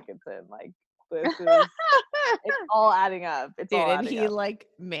Emily Dickinson. Like, this is it's all adding up. It's Dude, all and adding he up. like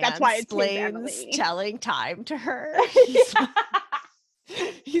That's why it's his mansplains Emily. telling time to her. Yeah.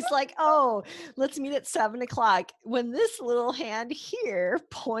 He's like, oh, let's meet at 7:00 when this little hand here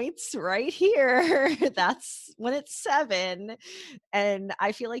points right here. That's when it's 7. And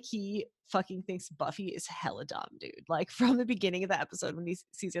I feel like he fucking thinks Buffy is hella dumb, dude. Like from the beginning of the episode when he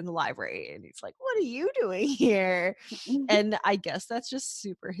sees her in the library and he's like, what are you doing here? And I guess that's just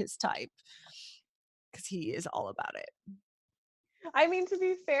super his type because he is all about it. I mean, to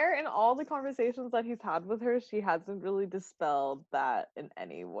be fair, in all the conversations that he's had with her, she hasn't really dispelled that in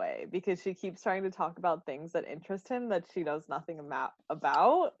any way because she keeps trying to talk about things that interest him that she knows nothing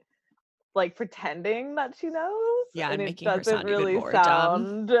about, like pretending that she knows. Yeah, and and it making her doesn't sound even really more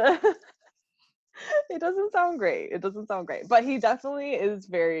dumb. sound. It doesn't sound great. It doesn't sound great, but he definitely is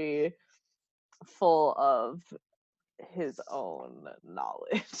very full of his own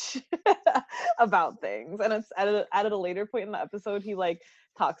knowledge about things. And it's at a later point in the episode he like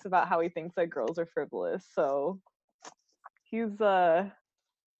talks about how he thinks that girls are frivolous, so he's got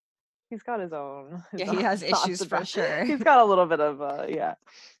his own Yeah, he has thoughts issues for about- sure. he's got a little bit of yeah.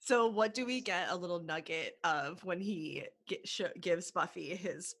 So what do we get a little nugget of when he gives Buffy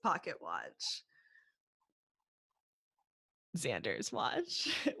his pocket watch? Xander's watch.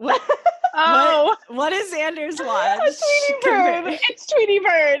 Oh, What is Xander's watch? Tweety Bird. it's Tweety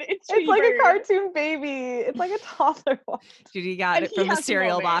Bird. It's Tweety It's like Bird. a cartoon baby. It's like a toddler watch. Dude, he got And it he from the has a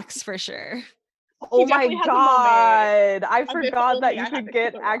cereal moment. box for sure. Oh my definitely has a moment god, I of if forgot that only you I had could the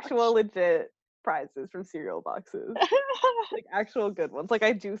get color actual watch. legit prizes from cereal boxes. Like actual good ones. Like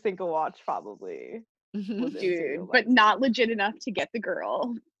I do think a watch probably Mhm. was in cereal Dude, but boxes. not legit enough to get the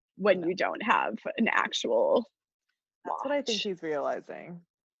girl when No. you don't have an actual That's what I think watch. he's realizing.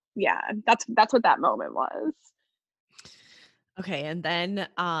 Yeah, that's what that moment was. Okay, and then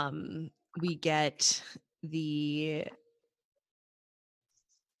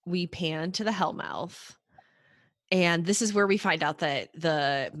we pan to the Hellmouth. And this is where we find out that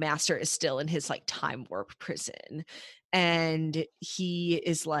the master is still in his like time warp prison. And he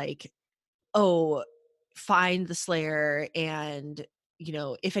is like, oh, find the Slayer and, you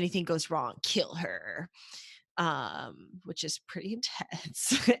know, if anything goes wrong, kill her. Which is pretty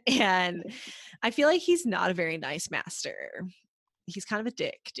intense. And I feel like he's not a very nice master. He's kind of a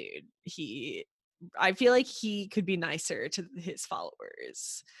dick, dude. I feel like he could be nicer to his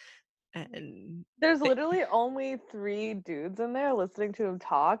followers. And There's literally only 3 dudes in there listening to him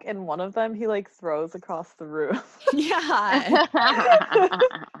talk, and one of them he like throws across the room. yeah.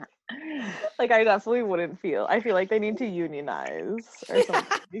 Like I definitely wouldn't feel. I feel like they need to unionize or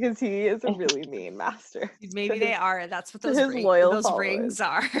something because he is a really mean master. Maybe they are. That's what to those his loyal rings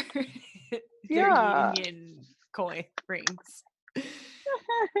are. their Yeah. union coin rings.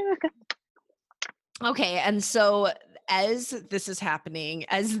 Okay, and so as this is happening,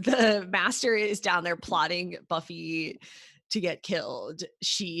 as the master is down there plotting Buffy to get killed,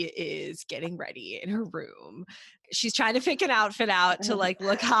 she is getting ready in her room. She's trying to pick an outfit out to like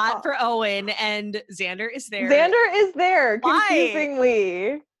look hot for Owen, and Xander is there. Xander is there, Why?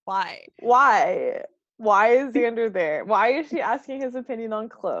 confusingly. Why? Why is Xander there? Why is she asking his opinion on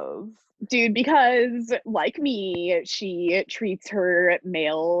clothes? Dude, because like me, she treats her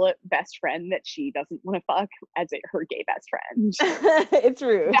male best friend that she doesn't want to fuck as her gay best friend. It's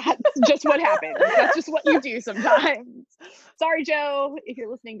rude. That's just what happens. That's just what you do sometimes. Sorry, Joe, if you're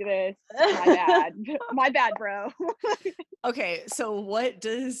listening to this. My bad. My bad, bro. Okay, so what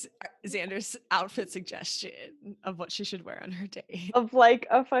does Xander's outfit suggestion of what she should wear on her date? Of like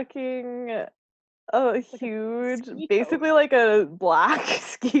a fucking huge, ski basically coat. like a black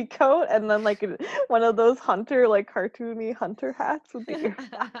ski coat, and then like one of those hunter, like cartoony hunter hats with the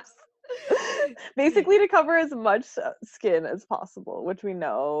earflaps. Basically to cover as much skin as possible, which we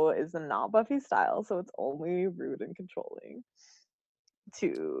know is not Buffy style, so it's only rude and controlling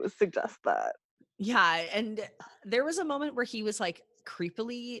to suggest that. Yeah, and there was a moment where he was like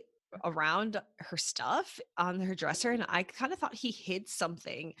creepily around her stuff on her dresser, and I kind of thought he hid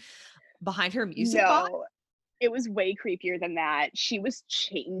something behind her music box. No, it was way creepier than that. She was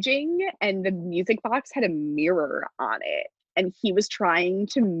changing, and the music box had a mirror on it. And he was trying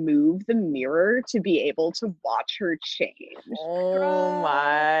to move the mirror to be able to watch her change. Oh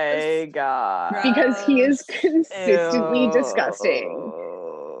my god. Because he is Gross. consistently disgusting.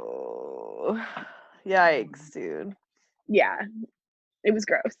 Ew. Yikes, dude. Yeah, it was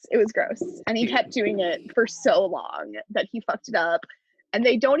gross. It was gross. And he kept doing it for so long that he fucked it up. And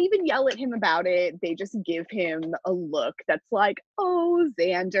they don't even yell at him about it. They just give him a look that's like, oh,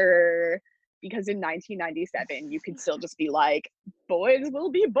 Xander. Because in 1997, you could still just be like, boys will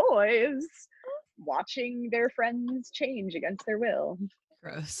be boys, watching their friends change against their will.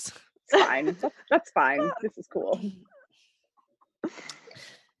 Gross. It's fine. That's fine. This is cool.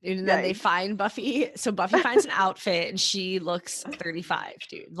 And then they Yikes. find Buffy. So Buffy finds an outfit and she looks 35,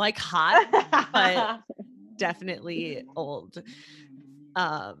 dude. Like hot, but definitely old.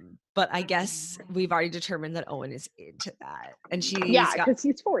 But I guess we've already determined that Owen is into that. And she's Yeah, got, because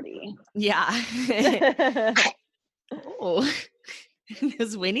he's 40. yeah. Oh,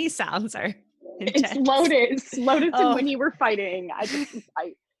 those Winnie sounds are intense. It's Lotus Oh. and Winnie were fighting. I've been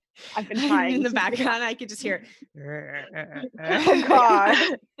And trying in the to background, I could just hear. Oh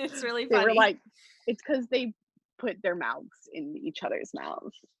god. It's really They funny. were like, it's because they put their mouths in each other's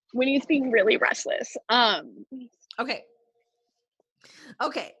mouths. Winnie's being really restless.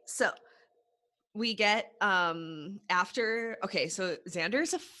 Okay, so we get after. Okay, so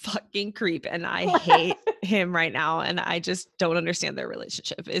Xander's a fucking creep, and I hate him right now, and I just don't understand their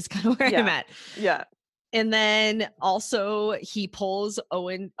relationship. Is kind of where I'm Yeah. at. Yeah. And then also he pulls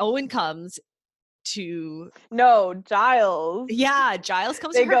Owen. Owen comes to. No, Giles. Yeah, Giles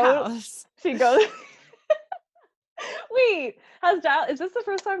comes They to her go- house. She goes. Wait, has Giles? Is this the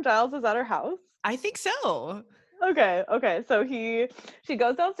first time Giles is at her house? I think so. Okay. So she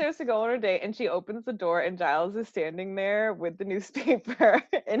goes downstairs to go on her date, and she opens the door, and Giles is standing there with the newspaper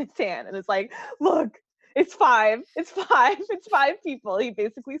in his hand, and it's like, look, it's five people. He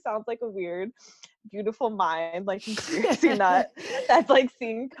basically sounds like a weird, beautiful mind, like conspiracy nut that's like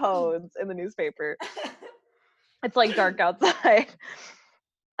seeing codes in the newspaper. It's like dark outside.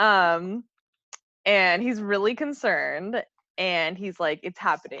 And he's really concerned, and he's like, it's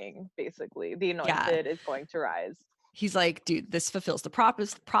happening, basically. The anointed is going to rise. He's like, dude, this fulfills the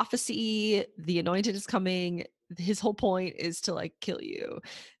prophecy. The anointed is coming. His whole point is to like kill you.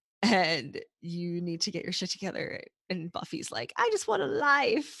 And you need to get your shit together. And Buffy's like, I just want a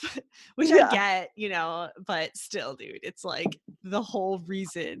life, which I get, but still, dude, it's like the whole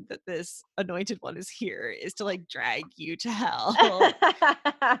reason that this anointed one is here is to like drag you to hell.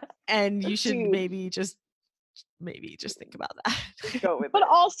 And you should Dude. maybe just think about that. Go with But it.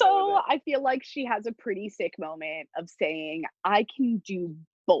 also, Go with it. I feel like she has a pretty sick moment of saying, I can do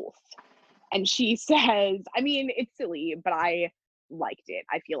both. And she says, I mean, it's silly, but I liked it.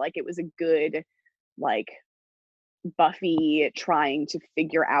 I feel like it was a good, like, Buffy trying to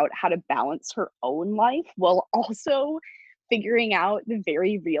figure out how to balance her own life while also figuring out the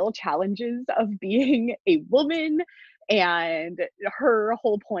very real challenges of being a woman. And her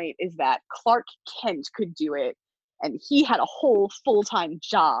whole point is that Clark Kent could do it, and he had a whole full-time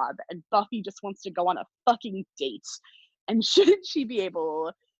job, and Buffy just wants to go on a fucking date. And should she be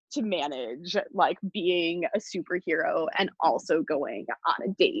able to manage like being a superhero and also going on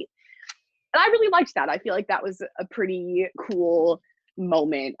a date? I really liked that. I feel like that was a pretty cool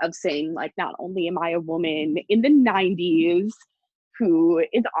moment of saying, like, not only am I a woman in the 90s who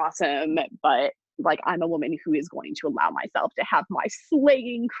is awesome, but like I'm a woman who is going to allow myself to have my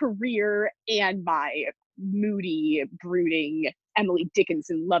slaying career and my moody, brooding, Emily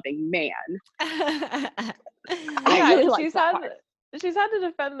Dickinson loving man. I really and liked that part. she's had to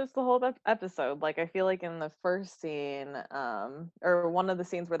defend this the whole episode. Like I feel like in the first scene, or one of the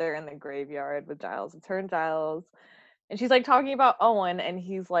scenes where they're in the graveyard with Giles, it's her and Giles, and she's like talking about Owen, and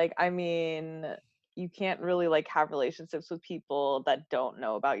he's like, I mean, you can't really like have relationships with people that don't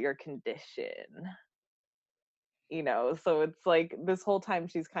know about your condition. You know, so it's like this whole time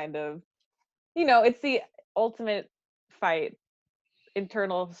she's kind of, you know, it's the ultimate fight,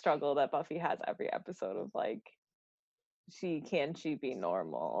 internal struggle that Buffy has every episode of like, she be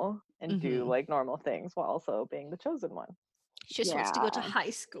normal and do like normal things while also being the chosen one. She just wants to go to high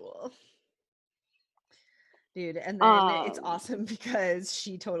school. Dude, and then it's awesome because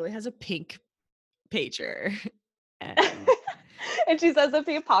she totally has a pink pager. And she says, if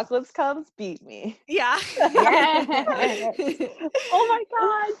the apocalypse comes, beat me. Yeah. Yes. Oh my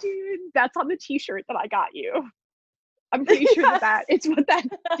god, dude. That's on the t-shirt that I got you. I'm pretty sure that it's what that,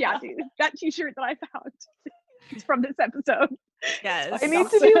 yeah, dude. That t-shirt that I found is from this episode. Yes. I need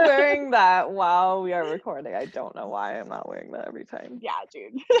to be wearing that while we are recording. I don't know why I'm not wearing that every time. Yeah,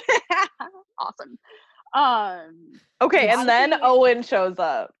 dude. Awesome. Okay, and then Owen shows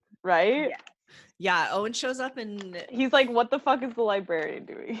up, right? Yeah. Yeah, Owen shows up and he's like, what the fuck is the librarian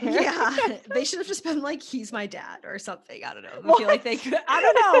doing here? Yeah, they should have just been like, he's my dad or something. I don't know. I feel like they could, I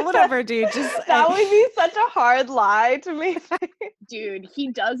don't know, whatever, dude. Just that would be such a hard lie to me. Dude,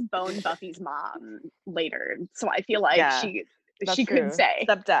 he does bone Buffy's mom later. So I feel like she true. could say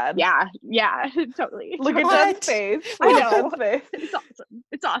stepdad. Yeah, totally. Look at Jen's face. I know. Face. It's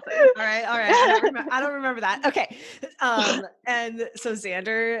awesome. All right. I don't remember that. Okay. And so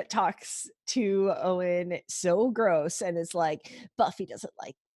Xander talks to Owen so gross and is like, Buffy doesn't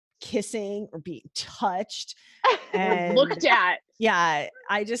like kissing or being touched and looked at. Yeah,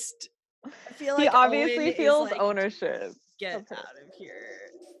 I feel like he obviously Owen feels like, ownership. Get out of here.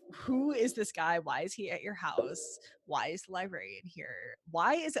 Who is this guy? Why is he at your house? Why is the librarian here?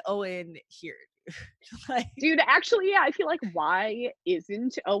 Why is Owen here? Like, dude, actually, I feel like why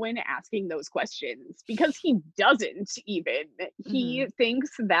isn't Owen asking those questions? Because he doesn't even. He thinks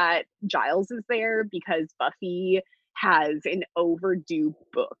that Giles is there because Buffy has an overdue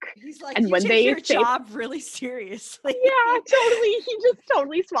book. He's like, and you when take your job really seriously. Yeah, totally. He just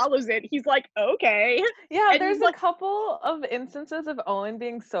totally swallows it. He's like, okay. Yeah, and there's a couple of instances of Owen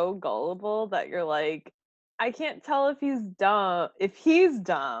being so gullible that you're like, I can't tell if he's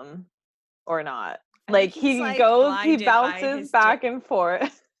dumb or not. Like he bounces back and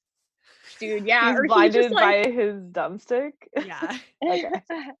forth. Dude, yeah. He's blinded by his dumbstick. Yeah. Okay.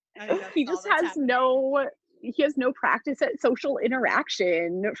 He just has no practice at social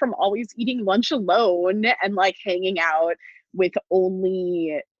interaction from always eating lunch alone and like hanging out with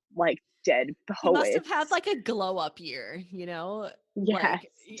only like dead poets. He must have had like a glow up year, you know? Yeah,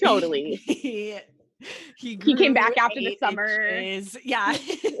 like, totally. He came back after the summer. Inches. Yeah.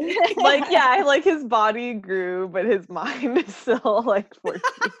 like his body grew, but his mind is still like 14.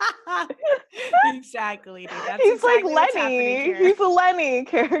 Exactly, dude. That's He's exactly like Lenny. He's a Lenny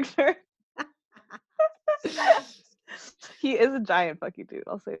character. He is a giant fucking dude,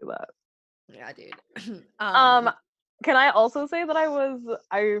 I'll say that. Yeah, dude. Can I also say that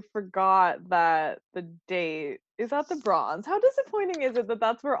I forgot that the date is at the Bronze. How disappointing is it that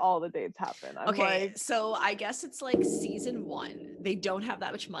that's where all the dates happen? So I guess it's like season 1. They don't have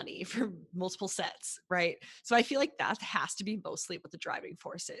that much money for multiple sets, right? So I feel like that has to be mostly what the driving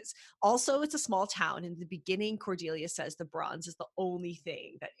force is. Also, it's a small town. In the beginning, Cordelia says the Bronze is the only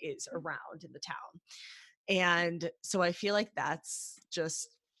thing that is around in the town. And so I feel like that's just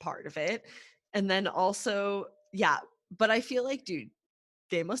part of it. And then also, yeah, but I feel like, dude,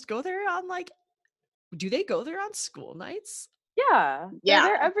 they must go there on like, do they go there on school nights? Yeah. They're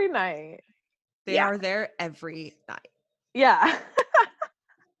there every night. They are there every night. Yeah.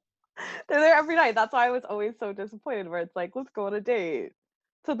 They're there every night. That's why I was always so disappointed where it's like, let's go on a date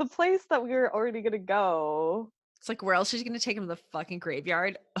to the place that we were already going to go. It's like, where else is she going to take him to the fucking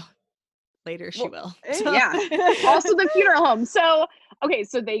graveyard? Oh, later she will. So. Yeah. Also the funeral home. So, okay,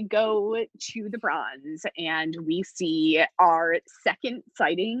 so they go to the Bronze and we see our second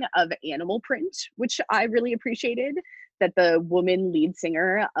sighting of Animal Print, which I really appreciated, that the woman lead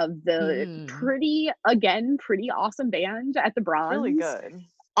singer of the pretty awesome band at the Bronze. Really good.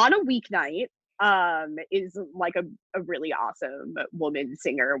 On a weeknight, is like a really awesome woman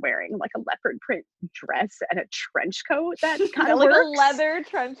singer wearing like a leopard print dress and a trench coat that kind of like works. a leather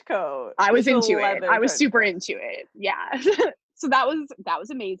trench coat. I was Like a into it. leather I was trench super coat. into it. Yeah. So that was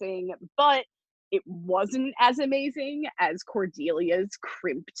amazing, but it wasn't as amazing as Cordelia's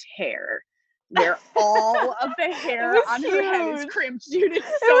crimped hair, where all of the hair was on her head is huge. crimped, dude. It's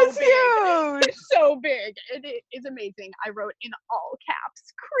It so was big. huge. It's so big. It is amazing. I wrote in all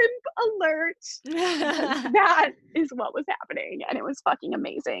caps, crimp alert. Because that is what was happening, and it was fucking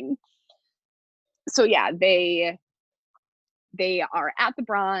amazing. So yeah, they are at the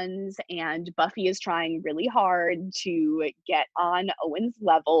bronze, and Buffy is trying really hard to get on Owen's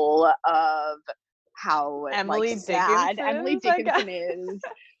level of how Emily like sad Emily Dickinson, I Dickinson is.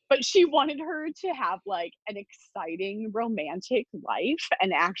 But she wanted her to have like an exciting romantic life,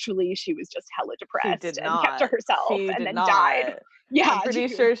 and actually she was just hella She depressed did and kept to not. herself She and did then not. died. Yeah, I'm pretty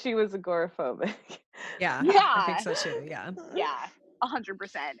dude. sure she was agoraphobic. Yeah, Yeah. I think so too. Yeah. Yeah,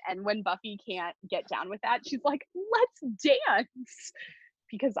 100%. And when Buffy can't get down with that, she's like, let's dance.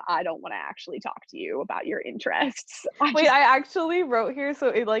 Because I don't want to actually talk to you about your interests. Wait, I actually wrote here, so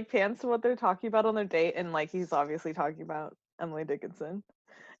it like pans to what they're talking about on their date, and like he's obviously talking about Emily Dickinson.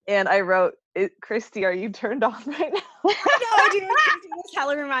 And I wrote, Christy, are you turned on right now? No, dude, this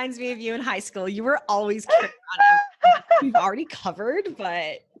hella reminds me of you in high school. You were always carrying on. We've already covered,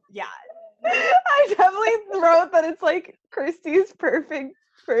 but yeah. I definitely wrote that it's like Christy's perfect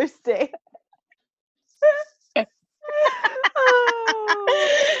first date.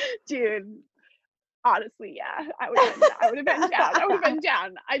 Oh. Dude, honestly, yeah, I would have been down. I would have been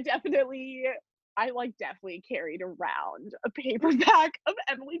down. I definitely carried around a paperback of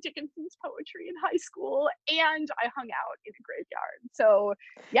Emily Dickinson's poetry in high school, and I hung out in a graveyard. So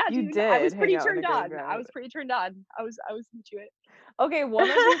yeah, You dude, I was did pretty hang out in a turned on. graveyard. I was pretty turned on. I was into it. Okay, one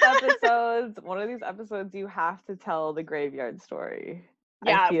of these episodes, you have to tell the graveyard story.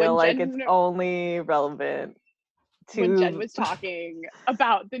 Yeah, I feel when like Jen- it's only relevant when Jen to. was talking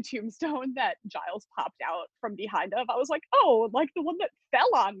about the tombstone that Giles popped out from behind of, I was like, oh, like the one that fell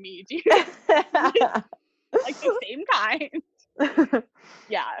on me, dude. Like the same kind.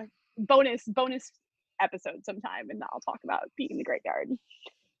 Yeah. Bonus episode sometime, and I'll talk about being in the graveyard.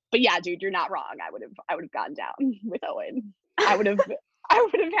 But yeah, dude, you're not wrong. I would have gone down with Owen. I would have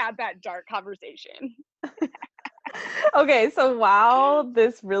had that dark conversation. Okay, so while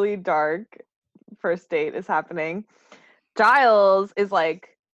this really dark first date is happening, Giles is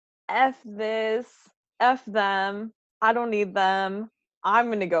like, F this, F them, I don't need them.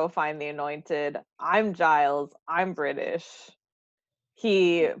 I'm gonna go find the anointed. I'm Giles, I'm British.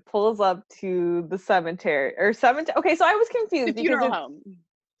 He pulls up to the cemetery. Okay, so I was confused The because funeral it's home.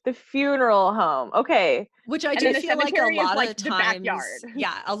 the funeral home. Okay. Which I And do then the feel like a cemetery is, lot like, of the times, backyard.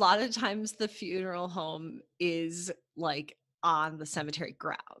 yeah, a lot of times the funeral home is like on the cemetery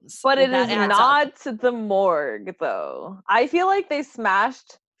grounds. But Well, it that is adds up. not the morgue, though. I feel like they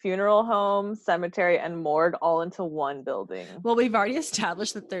smashed funeral home, cemetery, and morgue all into one building. Well, we've already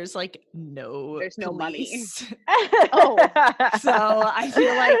established that there's like no There's no money. police. Oh. So I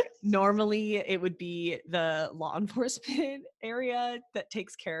feel like normally it would be the law enforcement area that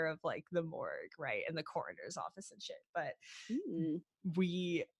takes care of like the morgue, right? And the coroner's office and shit. But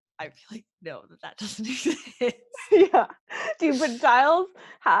I feel like no, that doesn't exist. Yeah. Dude, but Giles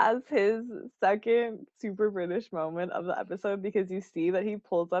has his second super British moment of the episode because you see that he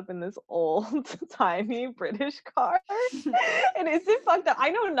pulls up in this old, tiny British car. And it's fucked up. I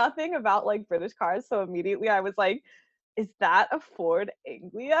know nothing about like British cars, so immediately I was like, is that a Ford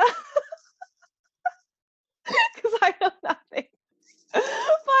Anglia? Because I know nothing.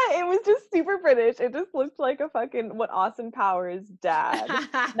 But it was just super British. It just looked like a fucking what Austin Powers' dad,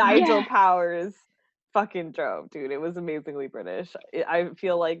 Nigel Yeah. Powers, fucking drove, dude. It was amazingly British. I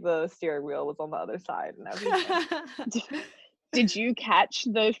feel like the steering wheel was on the other side and everything. Did you catch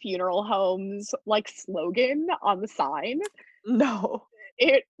the funeral home's like slogan on the sign? No.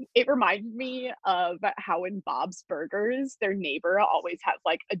 It reminded me of how in Bob's Burgers, their neighbor always has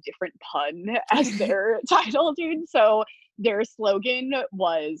like a different pun as their title, dude. So their slogan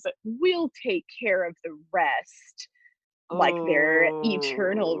was, "We'll take care of the rest," like their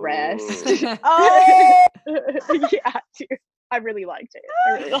eternal rest. Oh, Yeah, dude. I really liked it.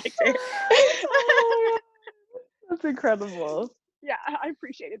 Oh, that's incredible. Yeah, I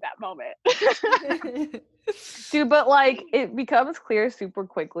appreciated that moment. Dude, but like it becomes clear super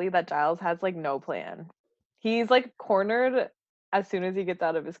quickly that Giles has like no plan. He's like cornered as soon as he gets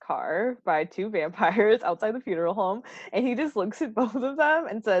out of his car by two vampires outside the funeral home, and he just looks at both of them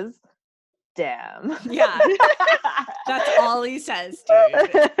and says, "Damn." Yeah. That's all he says,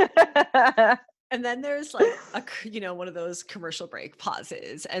 dude. And then there's like one of those commercial break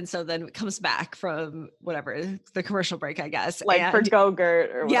pauses. And so then it comes back from whatever the commercial break, I guess. Like for and Go-Gurt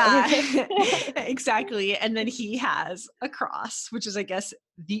or whatever. yeah, exactly. And then he has a cross, which is, I guess,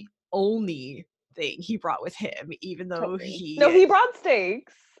 the only thing he brought with him, even though Totally. No, he brought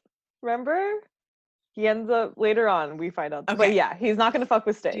steaks. Remember? He ends up later on. We find out, but Okay. yeah, he's not gonna fuck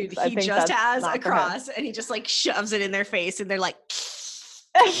with steaks. Dude, I he think just that's has not a for him. cross and he just like shoves it in their face and they're like,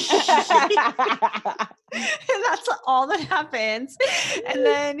 and that's all that happens. And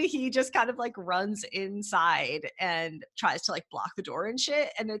then he just kind of like runs inside and tries to like block the door and shit.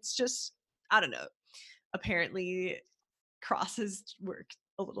 And it's just, I don't know. Apparently crosses work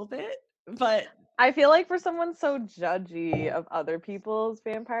a little bit, but I feel like for someone so judgy of other people's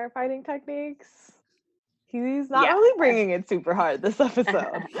vampire fighting techniques, he's not Yeah. really bringing it super hard this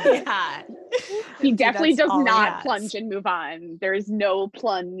episode. yeah. He Dude, definitely that's does all he not has. plunge and move on. There is no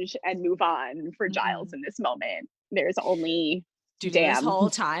plunge and move on for Giles Mm-mm. in this moment. There's only Dude, in this damn. whole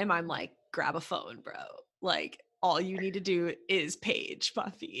time, I'm like, grab a phone, bro. Like, all you need to do is page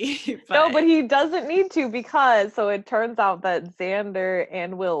Buffy. No, but he doesn't need to, because so it turns out that Xander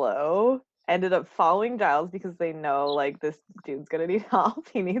and Willow ended up following Giles because they know like this dude's gonna need help.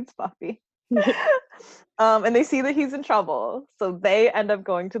 He needs Buffy. And they see that he's in trouble, so they end up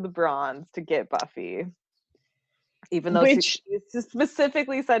going to the Bronze to get Buffy, even though she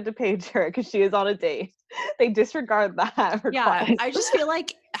specifically said to page her because she is on a date. They disregard that request. Yeah, I just feel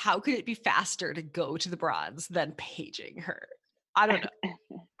like, how could it be faster to go to the Bronze than paging her? I don't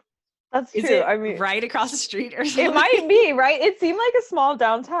know. That's Is true. it I mean, right across the street or something? it might be, right? It seemed like a small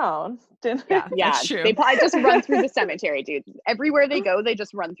downtown, didn't Yeah, it? Yeah, that's true. they probably just run through the cemetery, dude. Everywhere they go, they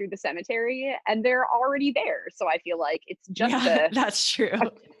just run through the cemetery and they're already there. So I feel like it's just Yeah, that's true.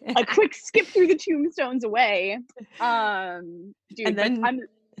 a quick skip through the tombstones away. Dude, And then,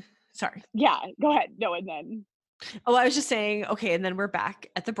 but sorry. yeah, go ahead. No, and then Oh, I was just saying, okay, and then we're back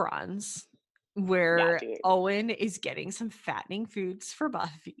at the Bronze where dude. Owen is getting some fattening foods for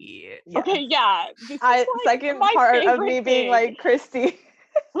Buffy. Yeah. Okay, yeah. This is, Second my part of favorite me being thing. like, Christy.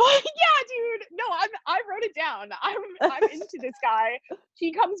 Yeah, dude. No, I wrote it down. I'm into this guy.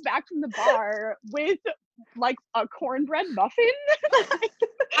 He comes back from the bar with like a cornbread muffin.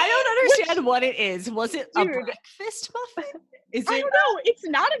 I don't understand what it is. Was it a Dude. breakfast muffin? Is I it? don't know. It's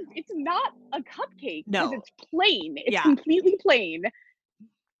not a cupcake. No. Because it's plain. It's Yeah. completely plain.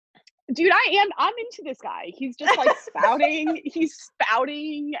 Dude, I'm into this guy. He's just like he's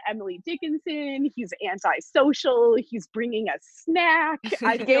spouting Emily Dickinson. He's antisocial. He's bringing a snack.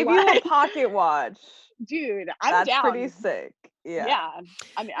 I Gave feel you a like, pocket watch. dude, I'm That's down. pretty sick. Yeah. Yeah.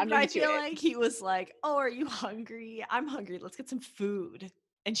 I mean, I'm But I into feel it. like he was like, "Oh, are you hungry? I'm hungry. Let's get some food."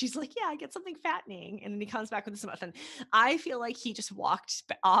 And she's like, "Yeah, get something fattening." And then he comes back with this muffin. I feel like he just walked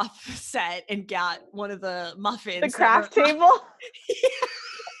off set and got one of the muffins. The that craft were- table.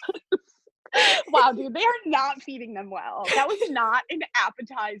 Wow, dude, they are not feeding them well. That was not an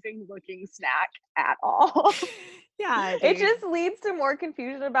appetizing looking snack at all. Yeah, It dude. just leads to more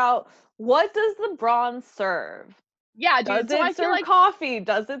confusion about what does the Bronze serve? Yeah, Does dude. So I it feel serve like coffee?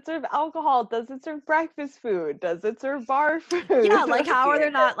 Does it serve alcohol? Does it serve breakfast food? Does it serve bar food? Yeah, like how are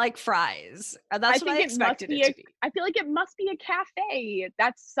there not like fries? That's what think I it must expected be it to be. I feel like it must be a cafe.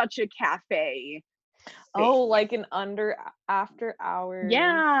 That's such a cafe. Oh, like an after hours.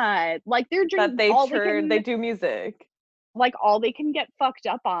 Yeah, like they're That drinking. they All turn. They do music. like all they can get fucked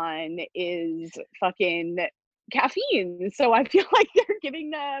up on is fucking caffeine. So I feel like they're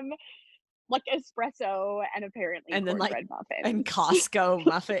giving them like espresso and apparently And then, like, cornbread muffins. And Costco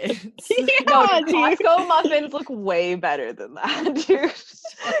muffins. Yeah, No, dude. Costco muffins look way better than that, dude.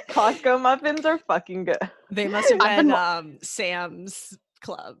 Costco muffins are fucking good. They must have I've been been Sam's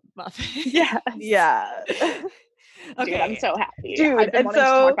Club muffins. Yeah. Yeah. Okay. Dude, I'm so happy. Dude, I've been and wanting to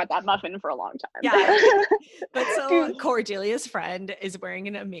so- talk about that muffin for a long time. Yeah. But so Dude. Cordelia's friend is wearing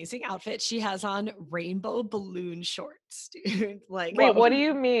an amazing outfit. She has on rainbow balloon shorts, dude. Like, Wait, what do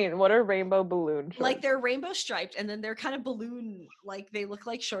you mean? What are rainbow balloon shorts? like they're rainbow striped and then they're kind of balloon, like they look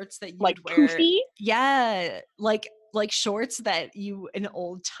like shorts that you'd Like wear. poofy. Yeah, like shorts that an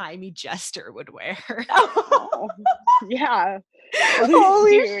old timey jester would wear. Oh, yeah.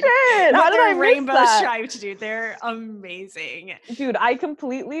 Holy Dude. shit! How But did I they're miss rainbow that? striped, dude? They're amazing. Dude, I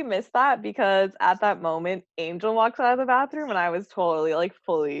completely missed that because at that moment, Angel walks out of the bathroom and I was totally, like,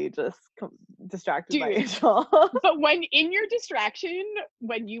 fully just distracted by Dude. Angel. But when in your distraction,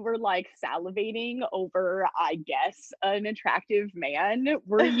 when you were like salivating over, I guess, an attractive man,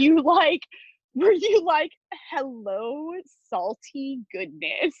 were you like, hello, salty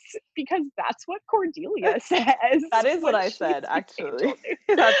goodness? Because that's what Cordelia says. That is what when I she said, sees actually. Angel,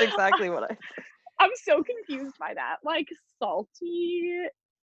 dude. That's exactly what I I'm so confused by that. Like, salty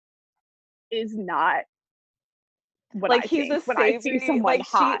is not what Like I he's a think when I see savory, someone like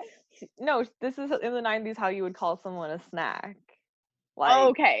hot. no, this is in the 90s how you would call someone a snack. Oh, Like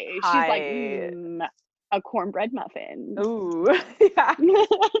okay, she's like, high, a cornbread muffin. ooh, yeah. Dude,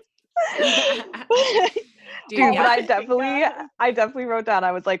 Dude, but yeah. I definitely wrote down,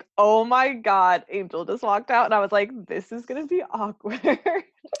 I was like, oh my God, Angel just walked out and I was like, this is gonna be awkward.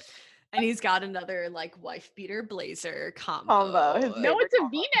 And he's got another like wife beater blazer Combo, his combo. No, favorite it's a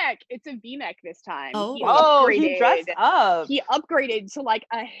combo. V-neck. It's a V-neck this time. He Oh, he upgraded. dressed up. He upgraded to like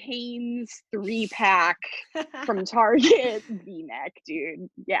a Hanes 3-pack from Target V-neck, dude.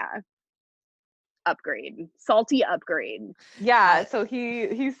 Yeah. Upgrade. Salty upgrade. Yeah, so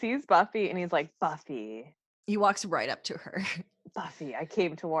he sees Buffy and he's like, Buffy, He walks right up to her. Buffy, I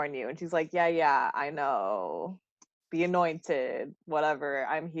came to warn you. And she's like, yeah, I know. The anointed, whatever.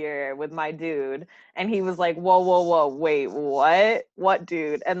 I'm here with my dude. And he was like, whoa, wait, what? What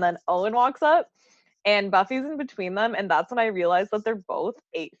dude? And then Owen walks up and Buffy's in between them. And that's when I realized that they're both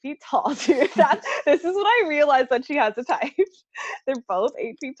 8 feet tall, dude. This is when I realized that she has a type. They're both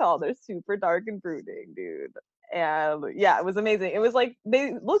 8 feet tall. They're super dark and brooding, dude. And yeah, it was amazing. It was like,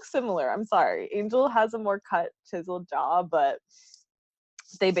 they look similar. I'm sorry. Angel has a more cut, chiseled jaw, but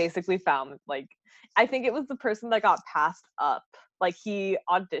they basically found, like, I think it was the person that got passed up. Like, he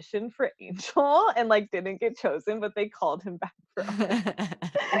auditioned for Angel and like didn't get chosen, but they called him back for Owen.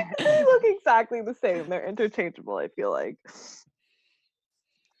 They look exactly the same. They're interchangeable, I feel like.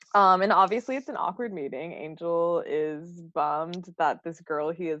 And obviously it's an awkward meeting. Angel is bummed that this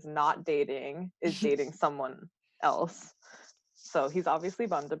girl he is not dating is dating someone else. So he's obviously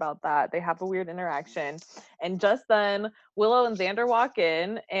bummed about that. They have a weird interaction. And just then Willow and Xander walk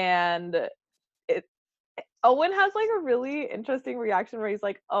in and Owen has like a really interesting reaction where he's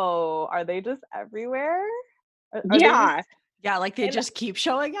like, oh, are they just everywhere? Are they Yeah. just... Yeah, like they just keep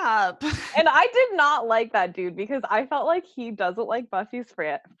showing up. And I did not like that dude because I felt like he doesn't like Buffy's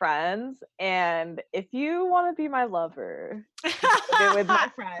friends. And if you want to be my lover, get with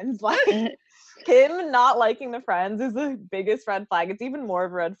my friends. Like, him not liking the friends is the biggest red flag. It's even more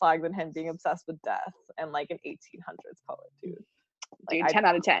of a red flag than him being obsessed with death and like an 1800s poet, dude. Dude, Like, 10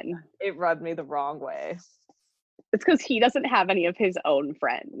 out of 10. It rubbed me the wrong way. It's because he doesn't have any of his own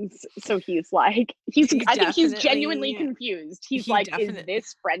friends. So he's like, I think he's genuinely confused. He's like, is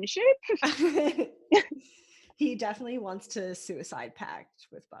this friendship? He definitely wants to suicide pact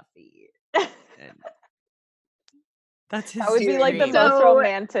with Buffy. That's his That would be like the most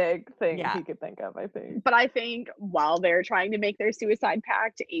romantic thing he could think of, I think. But I think while they're trying to make their suicide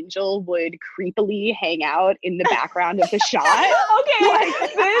pact, Angel would creepily hang out in the background of the shot. Okay, like,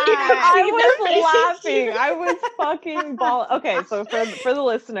 I was laughing. I was fucking Okay, so for the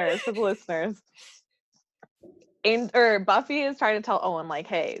listeners, Buffy is trying to tell Owen, like,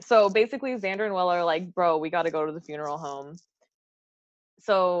 hey, so basically Xander and Willow are like, bro, we got to go to the funeral home.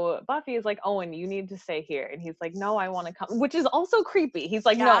 So Buffy is like, Owen, you need to stay here. And he's like, no, I want to come, which is also creepy. He's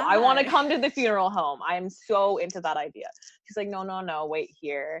like, no, I want to come to the funeral home. I am so into that idea. She's like, no, wait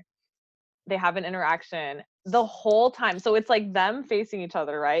here. They have an interaction the whole time. So it's like them facing each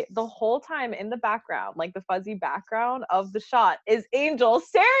other, right? The whole time in the background, like the fuzzy background of the shot is Angel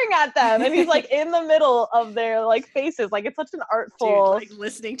staring at them. And he's like in the middle of their like faces. Like, it's such an artful, dude, like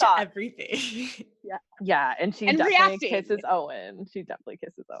listening to everything. Yeah. And she definitely kisses Owen. She definitely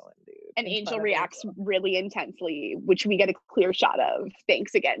kisses Owen, dude. And Angel reacts really intensely, which we get a clear shot of.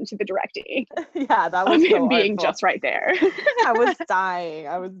 Thanks again to the directing. Yeah, that was him being just right there. I was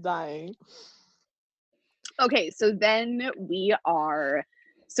dying. Okay, so then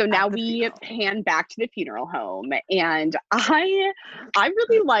now we pan back to the funeral home, and I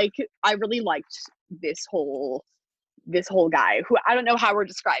really liked this whole guy who, I don't know how we're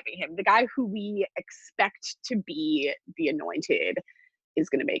describing him. The guy who we expect to be the anointed is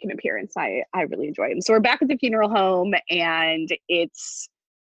going to make an appearance. I really enjoy him. So we're back at the funeral home, and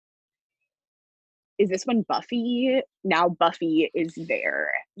is this when Buffy is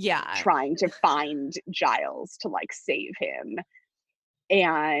there? Yeah. Trying to find Giles to like save him.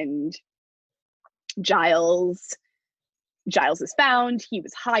 And Giles is found. He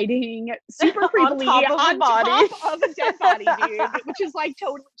was hiding super creepily on top of a dead body, dude, which is like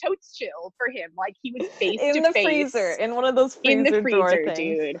totes chill for him. Like, he was face in to the face freezer, in one of those freezer things.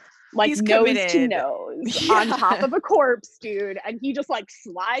 dude. Like, he's nose committed. to nose on top of a corpse, dude. And he just like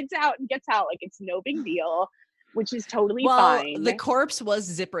slides out and gets out like it's no big deal, which is totally fine. The corpse was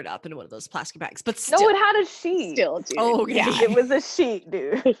zippered up in one of those plastic bags, but still. No, it had a sheet. Still, dude. Oh, okay. Yeah, it was a sheet,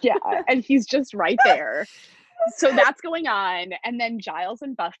 dude. Yeah, and he's just right there. So that's going on, and then Giles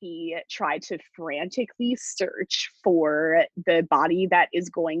and Buffy try to frantically search for the body that is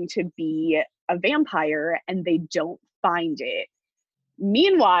going to be a vampire, and they don't find it.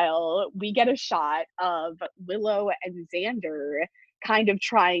 Meanwhile, we get a shot of Willow and Xander kind of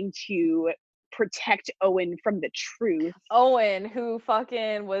trying to protect Owen from the truth. Owen, who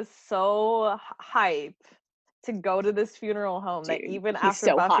fucking was so hype to go to this funeral home, that Dude, even he's after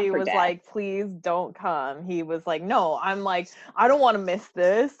so hot Buffy for was death. like, please don't come, he was like, no, I'm like, I don't want to miss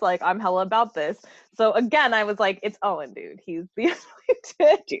this. Like, I'm hella about this. So again, I was like, it's Owen, dude. He's the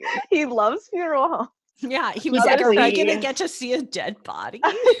anointed. Dude. He loves funeral homes. Yeah, he He was like, "Are we definitely- gonna get to see a dead body?"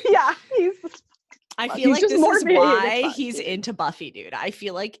 Yeah, he's I feel He's like just this is morbid as why fuck, he's dude. into Buffy, dude. I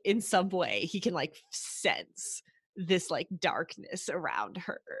feel like in some way he can like sense this like darkness around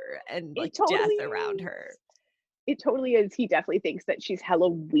her and like death around her. It totally is. He definitely thinks that she's hella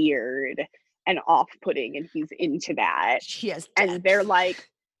weird and off-putting, and he's into that. She has And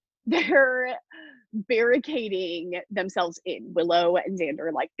they're barricading themselves in. Willow and Xander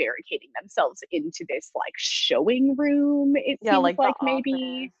are like barricading themselves into this like showing room. It yeah, seems like like the maybe.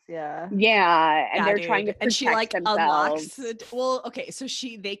 office. Yeah. Yeah, and Yeah, they're trying to dude. protect And she like unlocks themselves. well, okay, so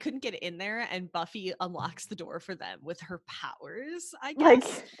they couldn't get in there and Buffy unlocks the door for them with her powers, I guess.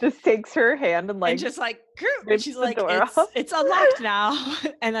 Like, just takes her hand and like and just like and rips she's the like, door off. it's unlocked now.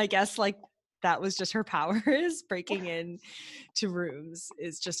 And I guess like that was just her powers. Breaking in to rooms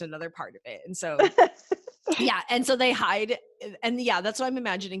is just another part of it. And so yeah, and so they hide, and yeah, that's what I'm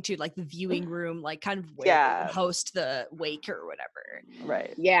imagining too, like the viewing room, like kind of where they Yeah. would host the wake or whatever.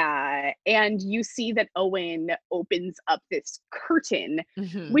 Right. Yeah, and you see that Owen opens up this curtain,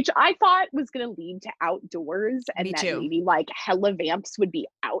 Mhm. which I thought was going to lead to outdoors, and Me that too. maybe like hella vamps would be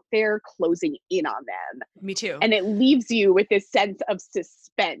out there closing in on them. Me too. And it leaves you with this sense of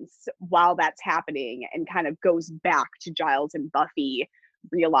suspense while that's happening, and kind of goes back to Giles and Buffy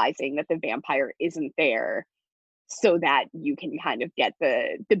realizing that the vampire isn't there, so that you can kind of get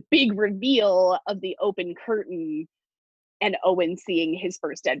the big reveal of the open curtain and Owen seeing his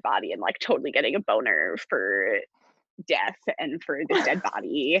first dead body and like totally getting a boner for death and for this dead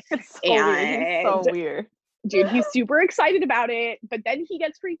body. It's so weird. He's so And- weird. Dude, he's super excited about it, but then he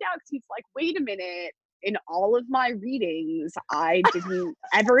gets freaked out because he's like, wait a minute, in all of my readings, I didn't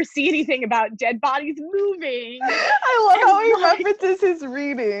ever see anything about dead bodies moving. I love how he And, like- references his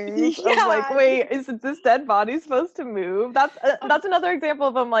readings. Of like, Yeah. wait, is this dead body supposed to move? That's another example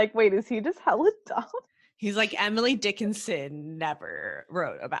of I'm like, wait, is he just hella dumb? He's like, Emily Dickinson never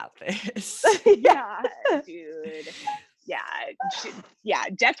wrote about this. Yeah, dude. Yeah,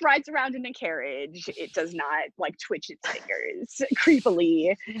 Death rides around in a carriage. It does not like twitch its fingers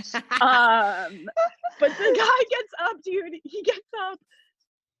creepily. But the guy gets up, dude. He gets up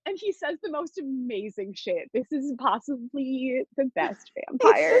and he says the most amazing shit. This is possibly the best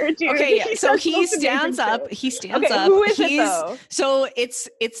vampire, dude. Okay, yeah. So says the he most amazing stands up. shit. He stands Okay, up. who is it He's though? so it's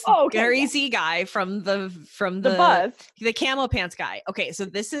Oh, okay, Gary yeah. Z guy from the The bus. the camo pants guy. Okay, so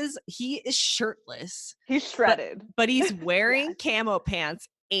he is shirtless, He's shredded. but he's wearing camo pants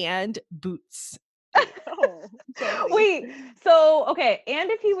and boots. Oh, totally. Wait, so okay,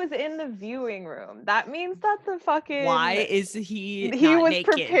 and if he was in the viewing room, that means that the fucking Why is he he not was naked,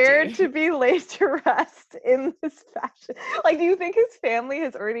 prepared dude? to be laid to rest in this fashion. Like, do you think his family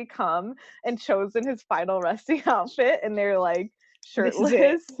has already come and chosen his final resting outfit and they're like This is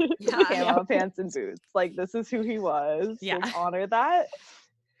it. shirtless, Yeah. camo pants and boots? Like, this is who he was. Yeah. Like, honor that.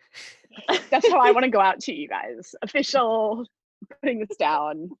 That's how I want to go out to you guys. Official, putting this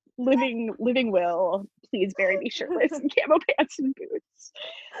down. Living will. Please bury me shirtless in camo pants and boots.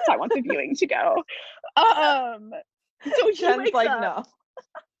 So I want the viewing to go. So he Jen's wakes like, up.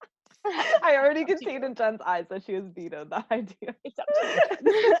 no. I already could see it in Jen's eyes that she has vetoed that idea. It's up to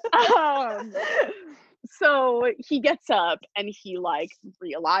you, Jen. So he gets up and he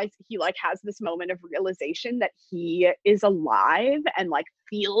has this moment of realization that he is alive and like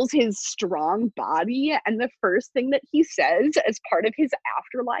feels his strong body, and the first thing that he says as part of his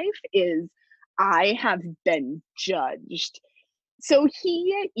afterlife is, I have been judged. So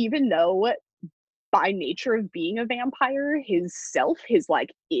he, even though by nature of being a vampire, his self, his like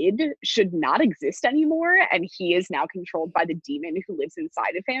id, should not exist anymore, and he is now controlled by the demon who lives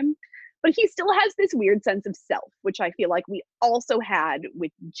inside of him. But he still has this weird sense of self, which I feel like we also had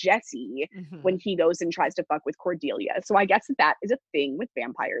with Jesse Mhm. when he goes and tries to fuck with Cordelia. So I guess that is a thing with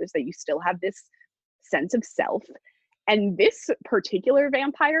vampires, that you still have this sense of self. And this particular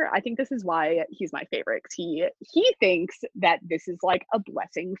vampire, I think this is why he's my favorite. He thinks that this is like a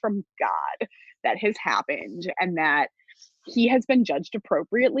blessing from God that has happened, and that he has been judged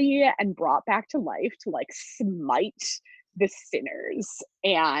appropriately and brought back to life to like smite the sinners.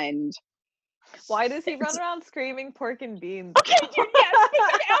 And Why does he run around screaming pork and beans? okay, dude, yes.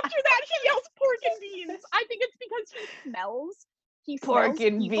 But then after that, he yells pork and beans. I think it's because he Pork smells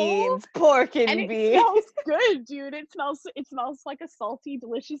and people, beans, pork and and it beans. smells good, dude. It smells like a salty,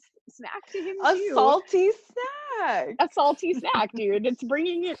 delicious snack to him A too. salty snack. A salty snack, dude.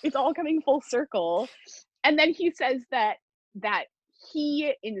 It's all coming full circle. And then he says that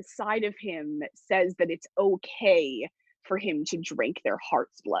he inside of him says that it's okay for him to drink their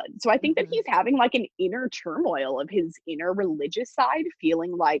heart's blood. So I think that he's having like an inner turmoil of his inner religious side,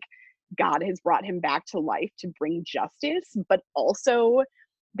 feeling like God has brought him back to life to bring justice, but also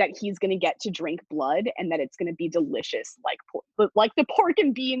that he's going to get to drink blood and that it's going to be delicious, like the pork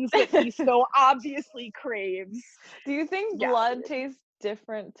and beans that he so obviously craves. Do you think Yeah. blood tastes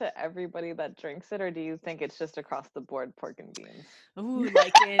different to everybody that drinks it, or do you think it's just across the board pork and beans? Ooh,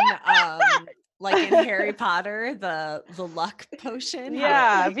 like in Harry Potter, the luck potion.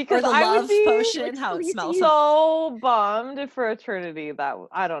 Yeah, or because the I would love be potion, how it smells. so bummed if for eternity that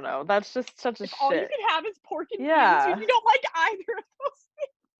I don't know. That's just such a If all you shit. can have is pork and Yeah. beans, you don't like either of those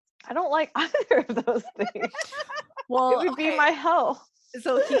things. I don't like either of those things. Well, It would be my hell.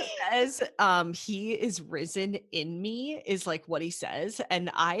 So he says, he is risen in me, is like what he says.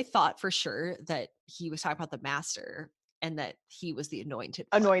 And I thought for sure that he was talking about the master and that he was the anointed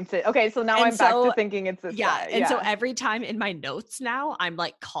one. Anointed. Okay, so now And I'm back so- to thinking it's this guy. And so every time in my notes now, I'm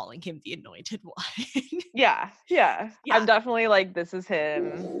like calling him the anointed one. Yeah. Yeah. I'm definitely like, this is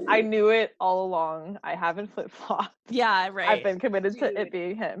him. I knew it all along. I haven't flip-flopped. Yeah, right. I've been committed to it Dude.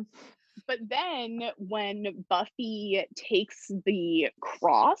 being him. But then when Buffy takes the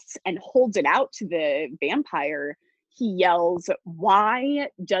cross and holds it out to the vampire, he yells, "Why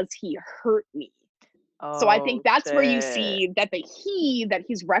does he hurt me?" So I think that's where you see that the he that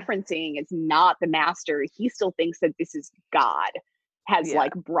he's referencing is not the master. He still thinks that this is God has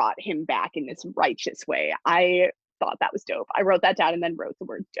like brought him back in this righteous way. I thought that was dope. I wrote that down and then wrote the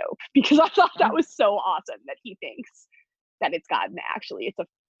word dope because I thought that was so awesome that he thinks that it's God and actually it's a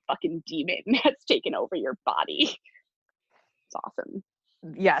fucking demon that's taken over your body. It's awesome.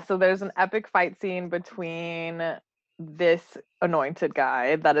 Yeah, so there's an epic fight scene between this anointed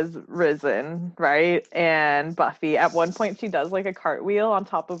guy that is risen, right? And Buffy. At one point she does like a cartwheel on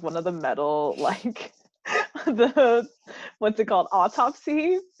top of one of the metal, like the what's it called,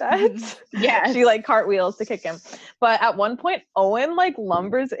 autopsy beds. Yeah, She like cartwheels to kick him, but at one point Owen like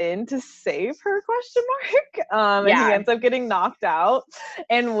lumbers in to save her, question mark, and he ends up getting knocked out.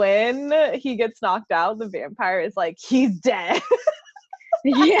 And when he gets knocked out, the vampire is like, he's dead.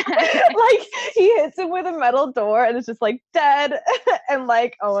 yeah. Like he hits him with a metal door and it's just like dead. And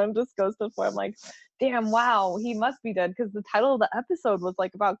like Owen just goes to the floor. I'm like, damn, wow, he must be dead, because the title of the episode was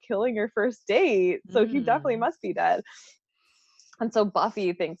like about killing your first date, so he definitely must be dead. And so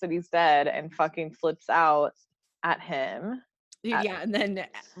Buffy thinks that he's dead and fucking flips out at him. Dude, yeah, and then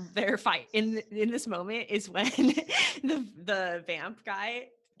their fight in this moment is when the vamp guy,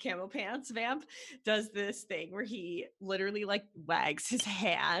 Camo Pants vamp, does this thing where he literally like wags his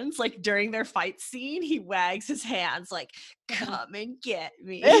hands, like during their fight scene, he wags his hands like, "Come and get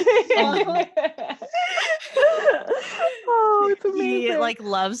me." Oh, it's amazing. He like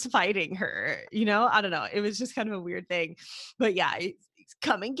loves fighting her, you know? I don't know. It was just kind of a weird thing. But yeah,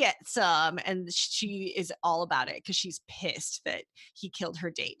 come and get some. And she is all about it because she's pissed that he killed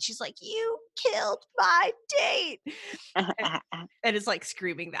her date. She's like, "You killed my date." And is like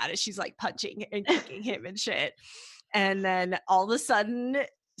screaming that as she's like punching and kicking him and shit. And then all of a sudden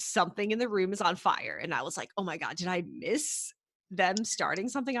something in the room is on fire. And I was like, oh my God, did I miss them starting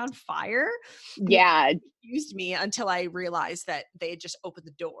something on fire? Yeah. It confused me until I realized that they had just opened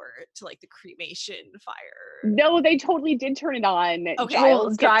the door to like the cremation fire. No, they totally did turn it on. Okay.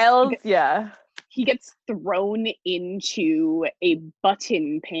 Giles, yeah. He gets thrown into a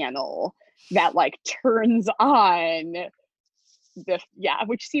button panel that like turns on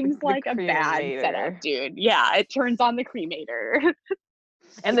which seems like a bad setup, dude. Yeah, it turns on the cremator.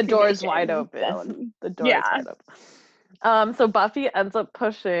 And the door is wide open. The door is wide open. So Buffy ends up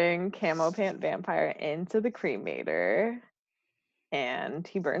pushing Camo Pant Vampire into the cremator, and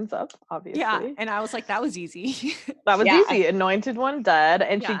he burns up, obviously. Yeah, and I was like, that was easy. That was easy. Anointed one dead.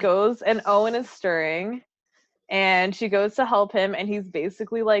 And she goes, and Owen is stirring, and she goes to help him, and he's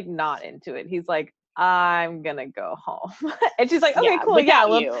basically like not into it. He's like, I'm gonna go home. And she's like, okay, cool,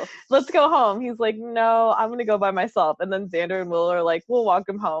 let's go home. He's like, no, I'm gonna go by myself. And then Xander and Will are like, we'll walk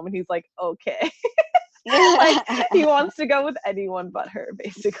him home. And he's like, okay. Like he wants to go with anyone but her,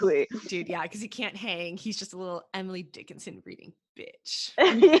 basically. Dude, yeah, because he can't hang. He's just a little Emily Dickinson reading bitch.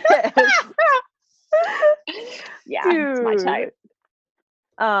 Yes. Yeah, it's my type.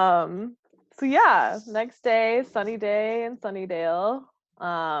 So yeah, next day, sunny day in Sunnydale.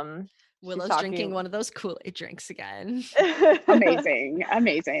 Willow's drinking one of those Kool-Aid drinks again. Amazing.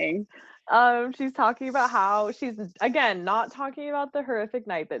 She's talking about how she's, again, not talking about the horrific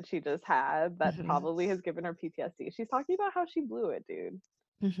night that she just had that probably has given her PTSD. She's talking about how she blew it, dude.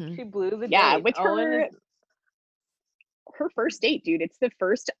 She blew the date. With Owen her first date, dude. It's the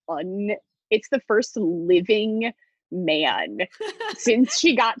first living man since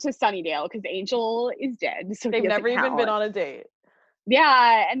she got to Sunnydale, because Angel is dead. So they've never even been on a date.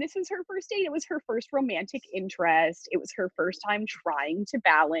 Yeah, and this was her first date. It was her first romantic interest. It was her first time trying to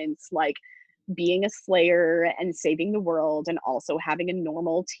balance like being a slayer and saving the world and also having a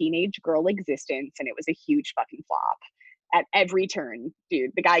normal teenage girl existence, and it was a huge fucking flop at every turn,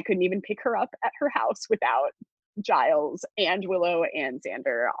 dude. The guy couldn't even pick her up at her house without Giles and Willow and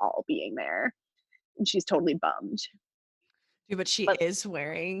Xander all being there. And she's totally bummed. Dude, but she is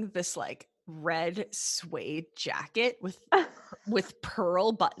wearing this like red suede jacket with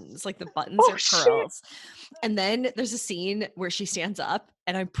pearl buttons. Like the buttons are pearls. And then there's a scene where she stands up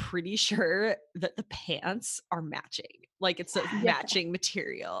and I'm pretty sure that the pants are matching. Like it's a matching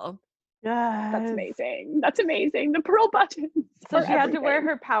material. Yeah, that's amazing. The pearl buttons. So she had to wear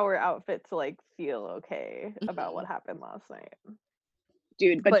her power outfit to like feel okay about what happened last night,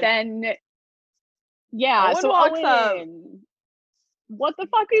 dude. But then Owen so walks up. What the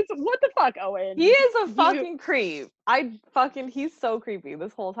fuck, Owen? He is a fucking creep. He's so creepy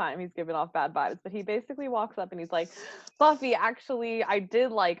this whole time. He's giving off bad vibes, but he basically walks up and he's like, Buffy, actually, I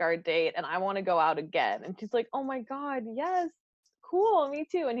did like our date and I want to go out again. And she's like, oh my God, yes, cool, me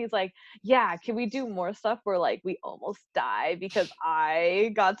too. And he's like, yeah, can we do more stuff where like we almost die, because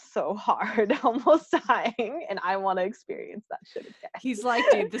I got so hard almost dying and I want to experience that shit again. He's like,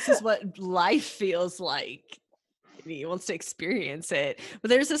 dude, this is what life feels like. He wants to experience it. But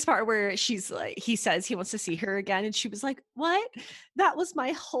there's this part where she's like, he says he wants to see her again, and she was like, what? That was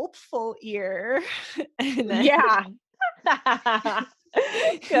my hopeful ear. And then, he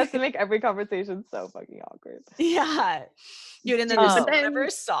has to make every conversation so fucking awkward. Yeah. Dude, and then whatever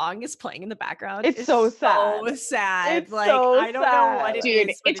song is playing in the background, it's so sad. So sad. It's like so I don't know what it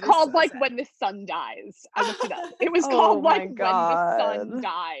dude, is. It's called like When the Sun Dies. I looked it up. It was called like When the Sun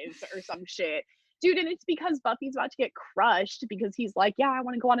Dies or some shit. Dude, and it's because Buffy's about to get crushed because he's like, yeah, I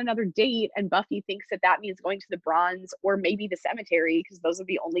want to go on another date. And Buffy thinks that means going to the Bronze or maybe the cemetery, because those are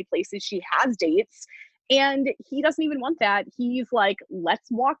the only places she has dates. And he doesn't even want that. He's like, let's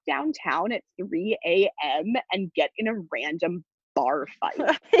walk downtown at 3 a.m. and get in a random bar fight.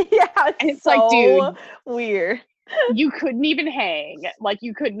 Yeah, and it's so like, dude, weird. You couldn't even hang. Like,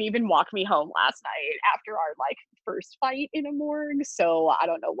 you couldn't even walk me home last night after our like first fight in a morgue. So I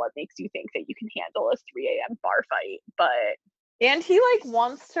don't know what makes you think that you can handle a 3 a.m. bar fight, but. And he like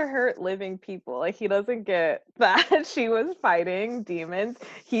wants to hurt living people. Like he doesn't get that she was fighting demons.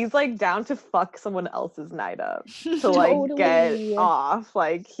 He's like down to fuck someone else's night up to like get off.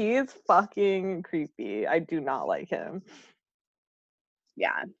 Like he's fucking creepy. I do not like him.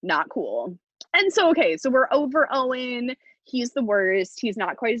 Yeah, not cool. And so, okay, so we're over Owen. He's the worst. He's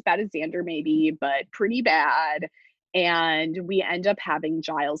not quite as bad as Xander maybe, but pretty bad. And we end up having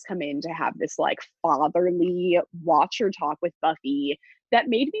Giles come in to have this like fatherly Watcher talk with Buffy that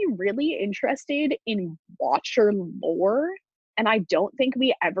made me really interested in Watcher lore. And I don't think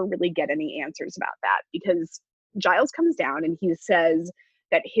we ever really get any answers about that, because Giles comes down and he says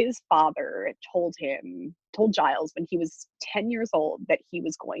that his father told Giles when he was 10 years old that he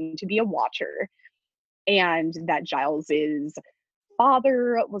was going to be a Watcher, and that Giles's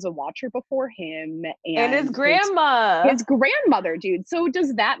father was a Watcher before him, and his grandma, his grandmother, dude. So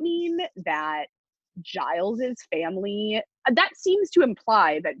does that mean that Giles's family, that seems to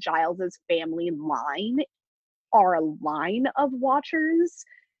imply that Giles's family line are a line of Watchers?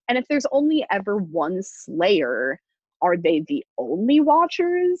 And if there's only ever one Slayer, are they the only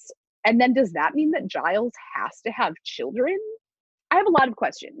Watchers? And then does that mean that Giles has to have children? I have a lot of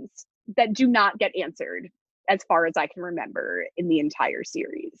questions that do not get answered as far as I can remember in the entire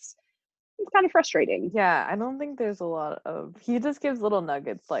series. It's kind of frustrating. Yeah, I don't think there's a lot of, he just gives little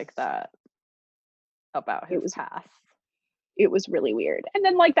nuggets like that about his past. It was really weird. And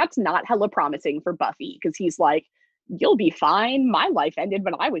then like, that's not hella promising for Buffy, because he's like, you'll be fine. My life ended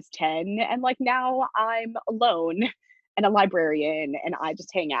when I was 10, and like now I'm alone and a librarian, and I just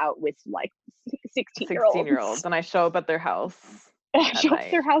hang out with like 16-year-olds. And I show up at their house. Show up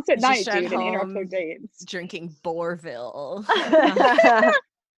at their house at Just night, at dude, and interrupt their home. dates. Drinking Bourville out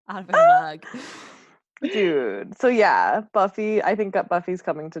of a mug. Dude. So yeah, Buffy, I think that Buffy's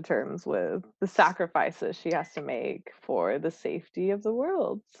coming to terms with the sacrifices she has to make for the safety of the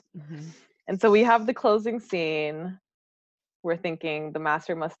world. Mhm. And so we have the closing scene. We're thinking the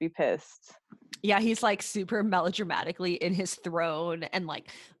master must be pissed. Yeah, he's like super melodramatically in his throne and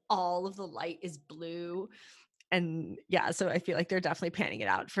like all of the light is blue. And yeah, so I feel like they're definitely panning it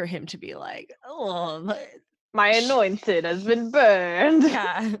out for him to be like, oh, My anointed has been burned.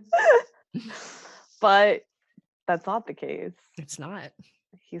 yeah. But that's not the case. It's not.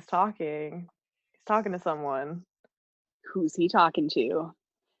 He's talking. He's talking to someone. Who's he talking to?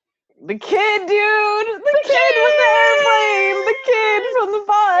 The kid, dude! The kid with the airplane! The kid from the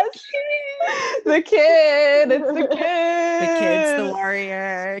bus! The kid! It's the kid! The kid's the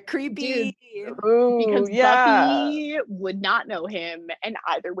warrior. Creepy. Ooh, Because yeah. Buffy would not know him, and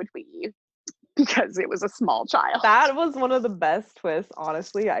either would we, because it was a small child. That was one of the best twists,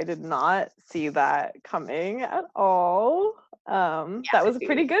 honestly. I did not see that coming at all. That was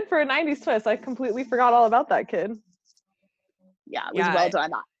pretty good for a 90s twist. I completely forgot all about that kid. Yeah, it was well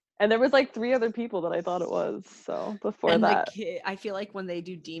done. And there was like 3 other people that I thought it was. So before And that. the kid, I feel like when they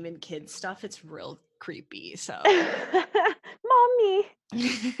do demon kid stuff, it's real creepy. So Mommy.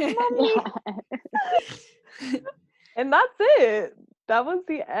 Mommy. And that's it. That was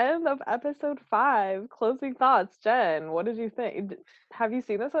the end of episode 5. Closing thoughts. Jen, what did you think? Have you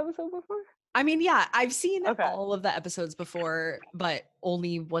seen this episode before? I mean, yeah, I've seen Okay. all of the episodes before, but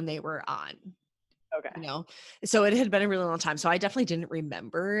only when they were on. Okay. You know, so it had been a really long time. So I definitely didn't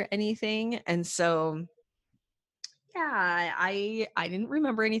remember anything. And so yeah, I didn't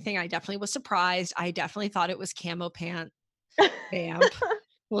remember anything. I definitely was surprised. I definitely thought it was Camo Pant Vamp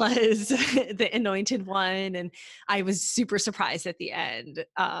was the anointed one. And I was super surprised at the end.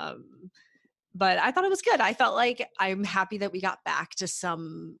 But I thought it was good. I felt like I'm happy that we got back to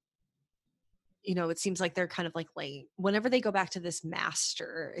some, you know, it seems like they're kind of like laying, whenever they go back to this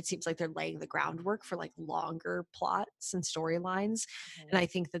master, it seems like they're laying the groundwork for like longer plots and storylines. And I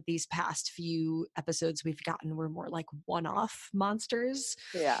think that these past few episodes we've gotten were more like one-off monsters.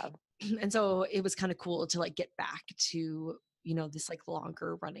 Yeah. And so it was kind of cool to like get back to, you know, this like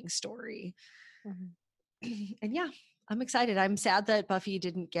longer running story. And yeah, I'm excited. I'm sad that Buffy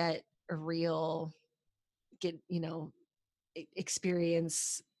didn't get a real, you know,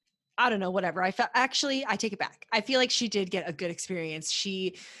 experience. I don't know, whatever. I take it back. I feel like she did get a good experience.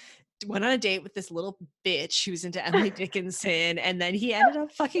 She went on a date with this little bitch who's into Emily Dickinson, and then he ended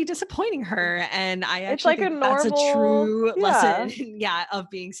up fucking disappointing her. And I actually think that's a true lesson, of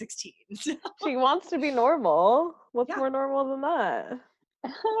being 16. So. She wants to be normal. What's more normal than that?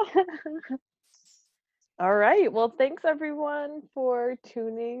 All right. Well, thanks everyone for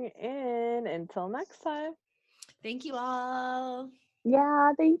tuning in. Until next time. Thank you all.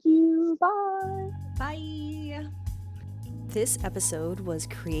 Yeah, thank you. Bye. Bye. This episode was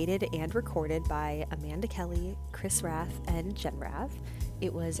created and recorded by Amanda Kelly, Chris Rath, and Jen Rath.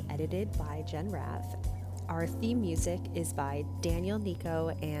 It was edited by Jen Rath. Our theme music is by Daniel Nico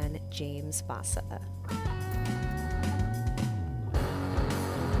and James Massa.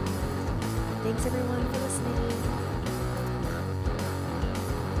 Thanks everyone for listening.